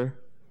shower,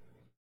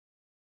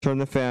 turn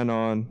the fan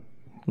on,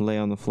 lay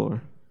on the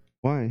floor.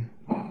 Why?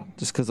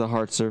 Just because the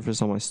hard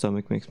surface on my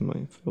stomach makes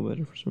me feel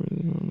better for some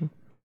reason. I don't know.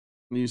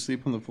 You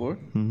sleep on the floor?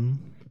 Mm-hmm.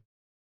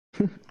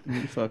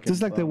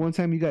 Just like that one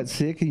time you got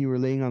sick and you were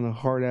laying on a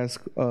hard ass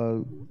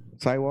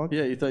sidewalk.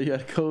 Yeah, you thought you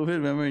had COVID,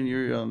 remember? And you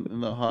were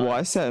in the hot. Well,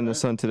 I sat in the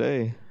sun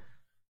today.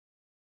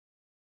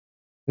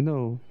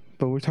 No,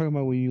 but we're talking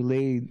about when you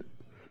laid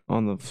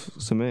on the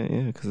cement,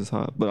 yeah, because it's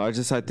hot. But I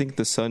think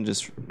the sun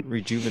just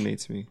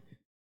rejuvenates me.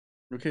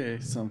 Okay,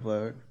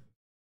 sunflower.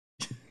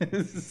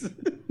 That's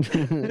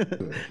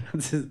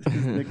his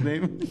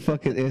nickname.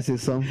 Fucking S.A.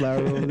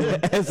 Sunflower over there.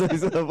 S.A.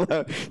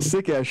 Sunflower.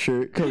 Sick ass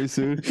shirt coming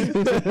soon. I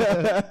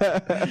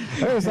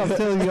gotta stop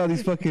telling you all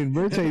these fucking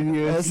merch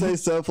ideas. S.A.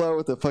 Sunflower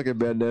with a fucking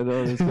bandana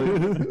on his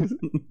face.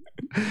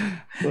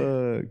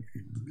 Fuck.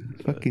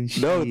 Fucking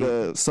shit. No,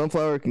 the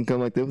sunflower can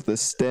come like this with a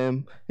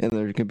stem, and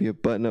there can be a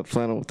button-up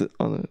flannel with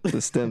on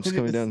the stems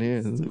coming down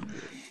here.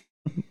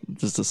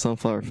 Just a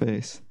sunflower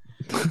face.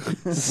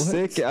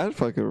 Sick! I'd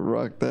fucking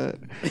rock that.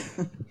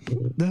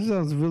 That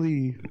sounds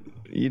really.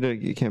 You know,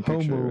 you can't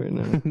picture homo. it right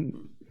now.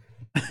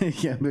 You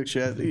can't picture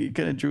it. You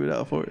kind of drew it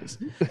out for us.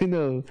 I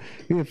know.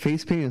 You have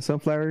face paint and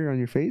sunflower on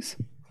your face.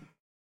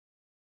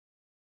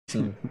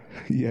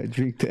 Yeah,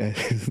 drink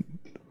that.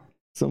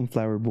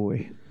 Sunflower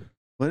boy.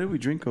 What did we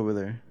drink over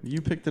there? You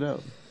picked it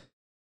up.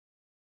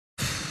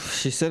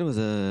 She said it was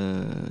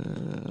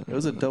a. It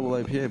was a double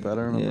IPA, but I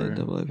don't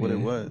remember what it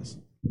was.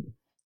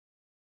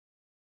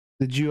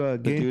 Did you the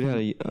dude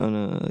had on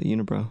a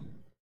unibrow.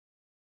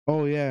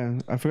 Oh yeah,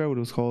 I forgot what it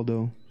was called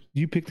though.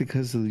 You picked it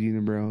because of the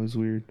unibrow. It was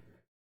weird.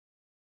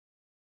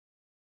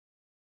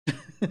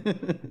 I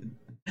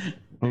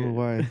don't know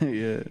why.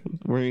 Yeah.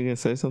 Were you gonna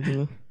say something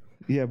though?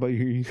 Yeah, about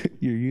your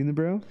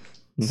unibrow.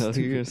 No,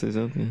 you were gonna say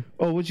something.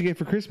 Oh, what'd you get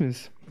for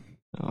Christmas?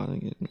 Oh, I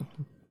didn't get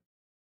nothing.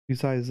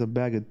 Besides a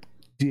bag of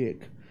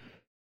dick.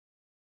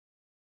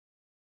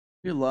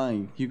 You're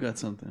lying. You got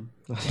something.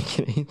 I didn't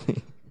get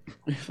anything.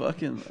 You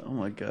fucking. Oh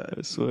my god.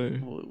 I swear.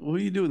 What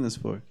are you doing this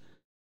for?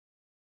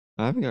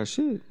 I haven't got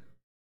shit.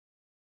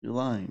 You're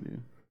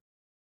lying,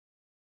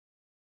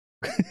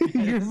 dude.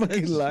 You're a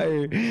fucking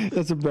liar.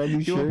 That's a brand new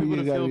you shirt. Want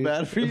people to feel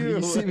bad for you?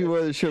 You see me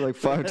wear this shirt like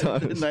 5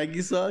 times.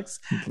 Nike socks?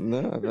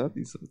 No, I've got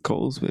these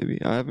Kohl's, baby.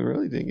 I haven't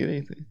really didn't get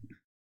anything.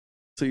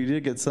 So you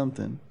did get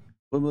something.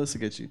 What did Melissa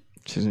get you?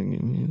 She didn't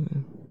get me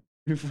anything.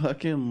 You're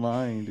fucking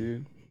lying,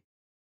 dude.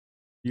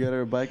 You got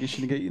her a bike and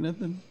she didn't get you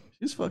nothing?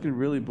 She's fucking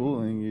really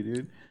bullying you,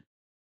 dude.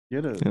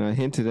 And I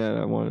hinted at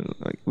I wanted,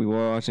 like, we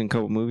were watching a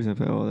couple movies and I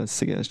thought, oh, that's a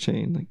sick ass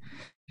chain. Like,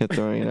 kept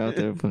throwing it out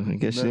there, but I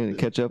guess she didn't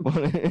catch up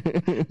on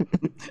it.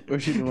 Or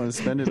she didn't want to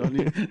spend it on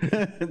you.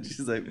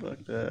 She's like,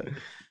 fuck that.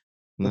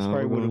 That's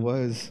probably what it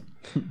was.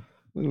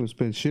 We don't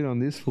spend shit on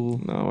this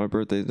fool. No, my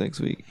birthday's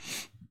next week.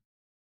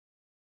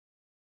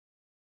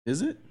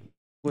 Is it?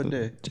 What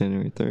day?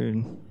 January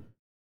 3rd.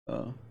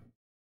 Oh.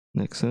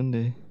 Next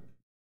Sunday.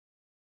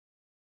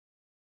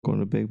 Going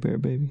to Big Bear,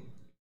 baby.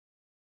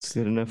 It's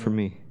good enough for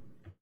me.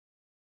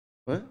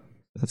 What?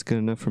 That's good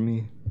enough for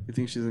me. You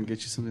think she's gonna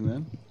get you something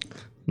then?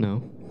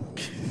 No.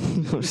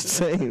 I'm just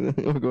saying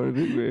we're going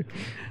to Big Bear.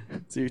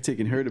 So you're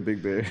taking her to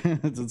Big Bear.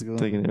 That's what's going on.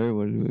 Taking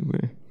everyone to Big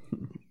Bear.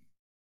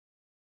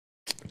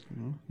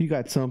 You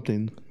got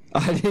something.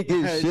 I didn't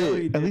get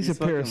shit. At least a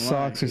pair of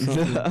socks or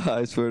something.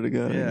 I swear to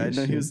God. Yeah, I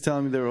know he was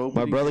telling me they were open.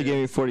 My brother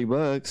gave me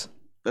 $40.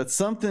 That's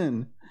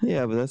something.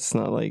 Yeah, but that's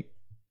not like.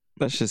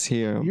 That's just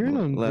here. You're an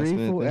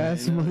ungrateful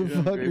ass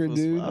motherfucker,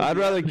 dude. I'd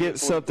rather get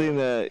something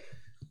that,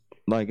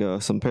 like,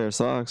 some pair of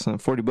socks.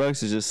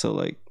 $40 is just so,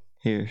 like,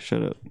 here,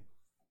 shut up. I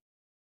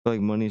feel like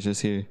money's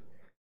just here.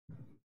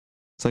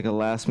 It's like a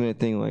last minute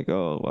thing, like,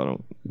 oh, I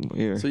don't.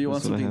 Here. So you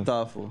want something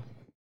thoughtful?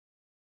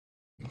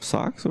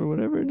 Socks or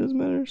whatever, it doesn't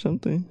matter.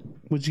 Something.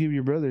 What'd you give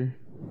your brother?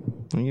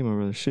 I give my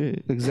brother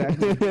shit.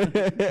 Exactly.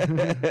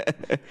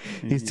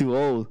 He's too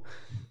old.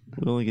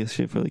 We only get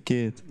shit for the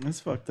kids. That's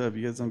fucked up.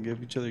 You guys don't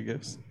give each other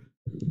gifts.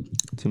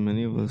 Too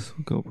many of us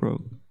go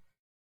broke.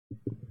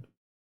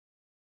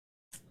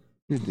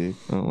 You dick.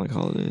 I don't like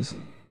holidays.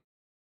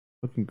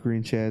 Fucking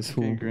Grinch ass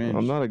fool. Grinch.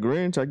 I'm not a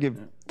Grinch. I give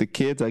the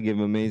kids. I give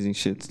amazing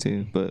shits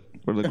too. But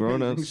for the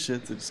grown ups,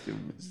 shits. I just give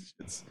them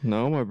shits.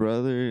 No, my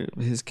brother,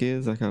 his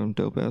kids. I got them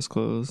dope ass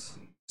clothes,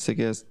 sick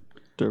ass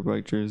dirt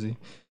bike jersey.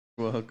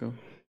 Welcome.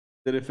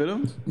 Did it fit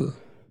him?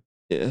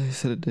 Yeah, he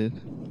said it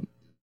did.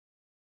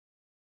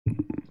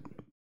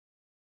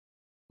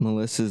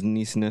 Melissa's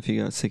niece and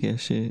nephew got sick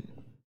ass shit.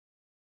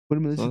 What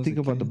did Melissa think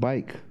about the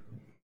bike?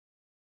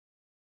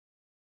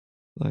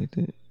 Liked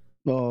it.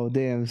 Oh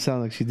damn! It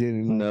sounded like she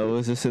didn't. Like no, it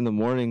was just in the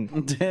morning.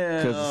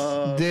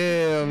 Damn!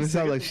 It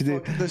sounded like she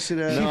did. That shit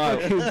out.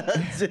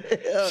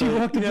 She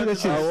walked into that shit.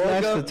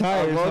 Slashed the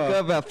tires. I woke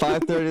up at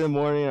 5:30 in the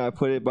morning. And I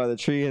put it by the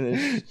tree,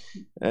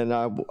 and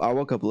I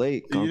woke up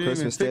late on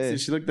Christmas Day.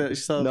 She looked at.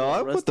 She saw.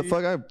 No, what the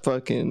fuck? I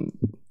fucking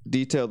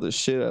detailed the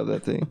shit out of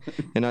that thing,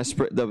 and I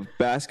the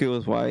basket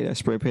was white. I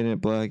spray painted it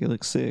black. It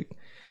looked sick.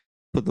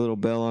 Put the little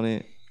bell on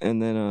it,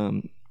 and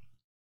then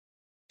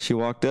she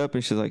walked up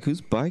and she's like, "Whose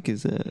bike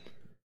is that?"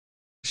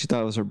 She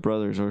thought it was her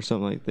brother's or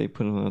something. Like they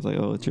put it on. I was like,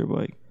 "Oh, it's your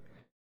bike."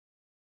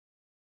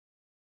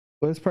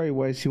 Well, that's probably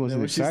why she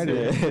wasn't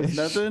excited.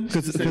 Nothing.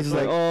 Because it's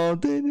like, oh,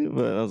 did it?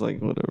 But I was like,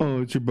 whatever.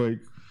 Oh, it's your bike.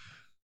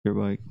 Your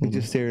bike. He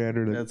just stared at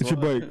her like, That's it's your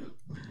bike.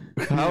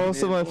 How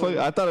else am I fucking?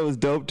 I thought it was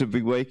dope to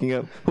be waking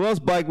up. Who else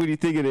bike would you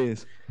think it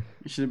is?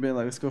 You should have been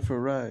like, let's go for a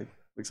ride,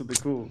 like something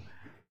cool.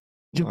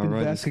 Jump in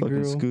the basket,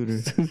 girl.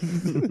 Scooter.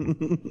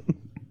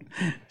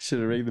 Should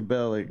have rang the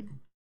bell like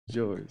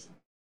yours.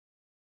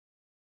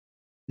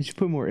 You should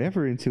put more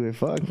effort into it.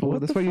 Fuck, fool.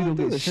 That's why you don't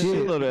get shit.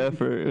 Shitload of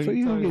effort. That's why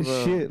you don't get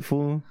shit,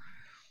 fool.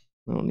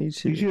 I don't need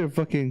shit. You should have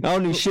fucking. I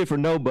don't need shit for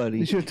nobody.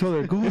 You should have told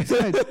her go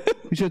outside.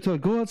 You should have told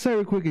her go outside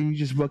real quick, and you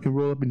just fucking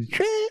roll up and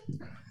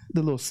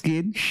the little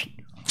skid.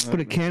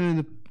 Put a can in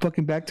the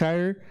fucking back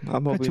tire.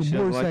 I'm hoping she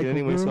doesn't like it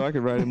anyway, so I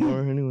can ride it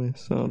more anyway.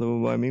 So they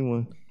will buy me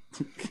one.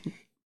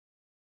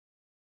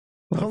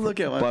 Don't look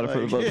at my bought it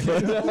for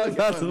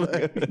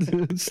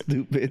the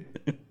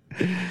stupid.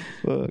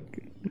 Fuck.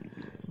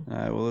 All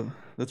right, well,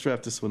 let's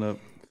wrap this one up.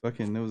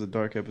 Fucking, it was a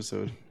dark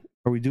episode.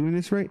 Are we doing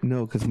this right?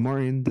 No, because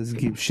Martin doesn't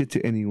give shit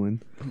to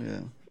anyone.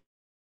 Yeah.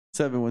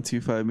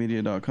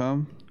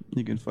 7125media.com.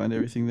 You can find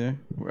everything there.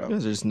 We're out. You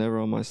guys are just never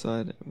on my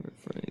side ever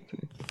for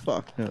anything.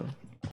 Fuck no.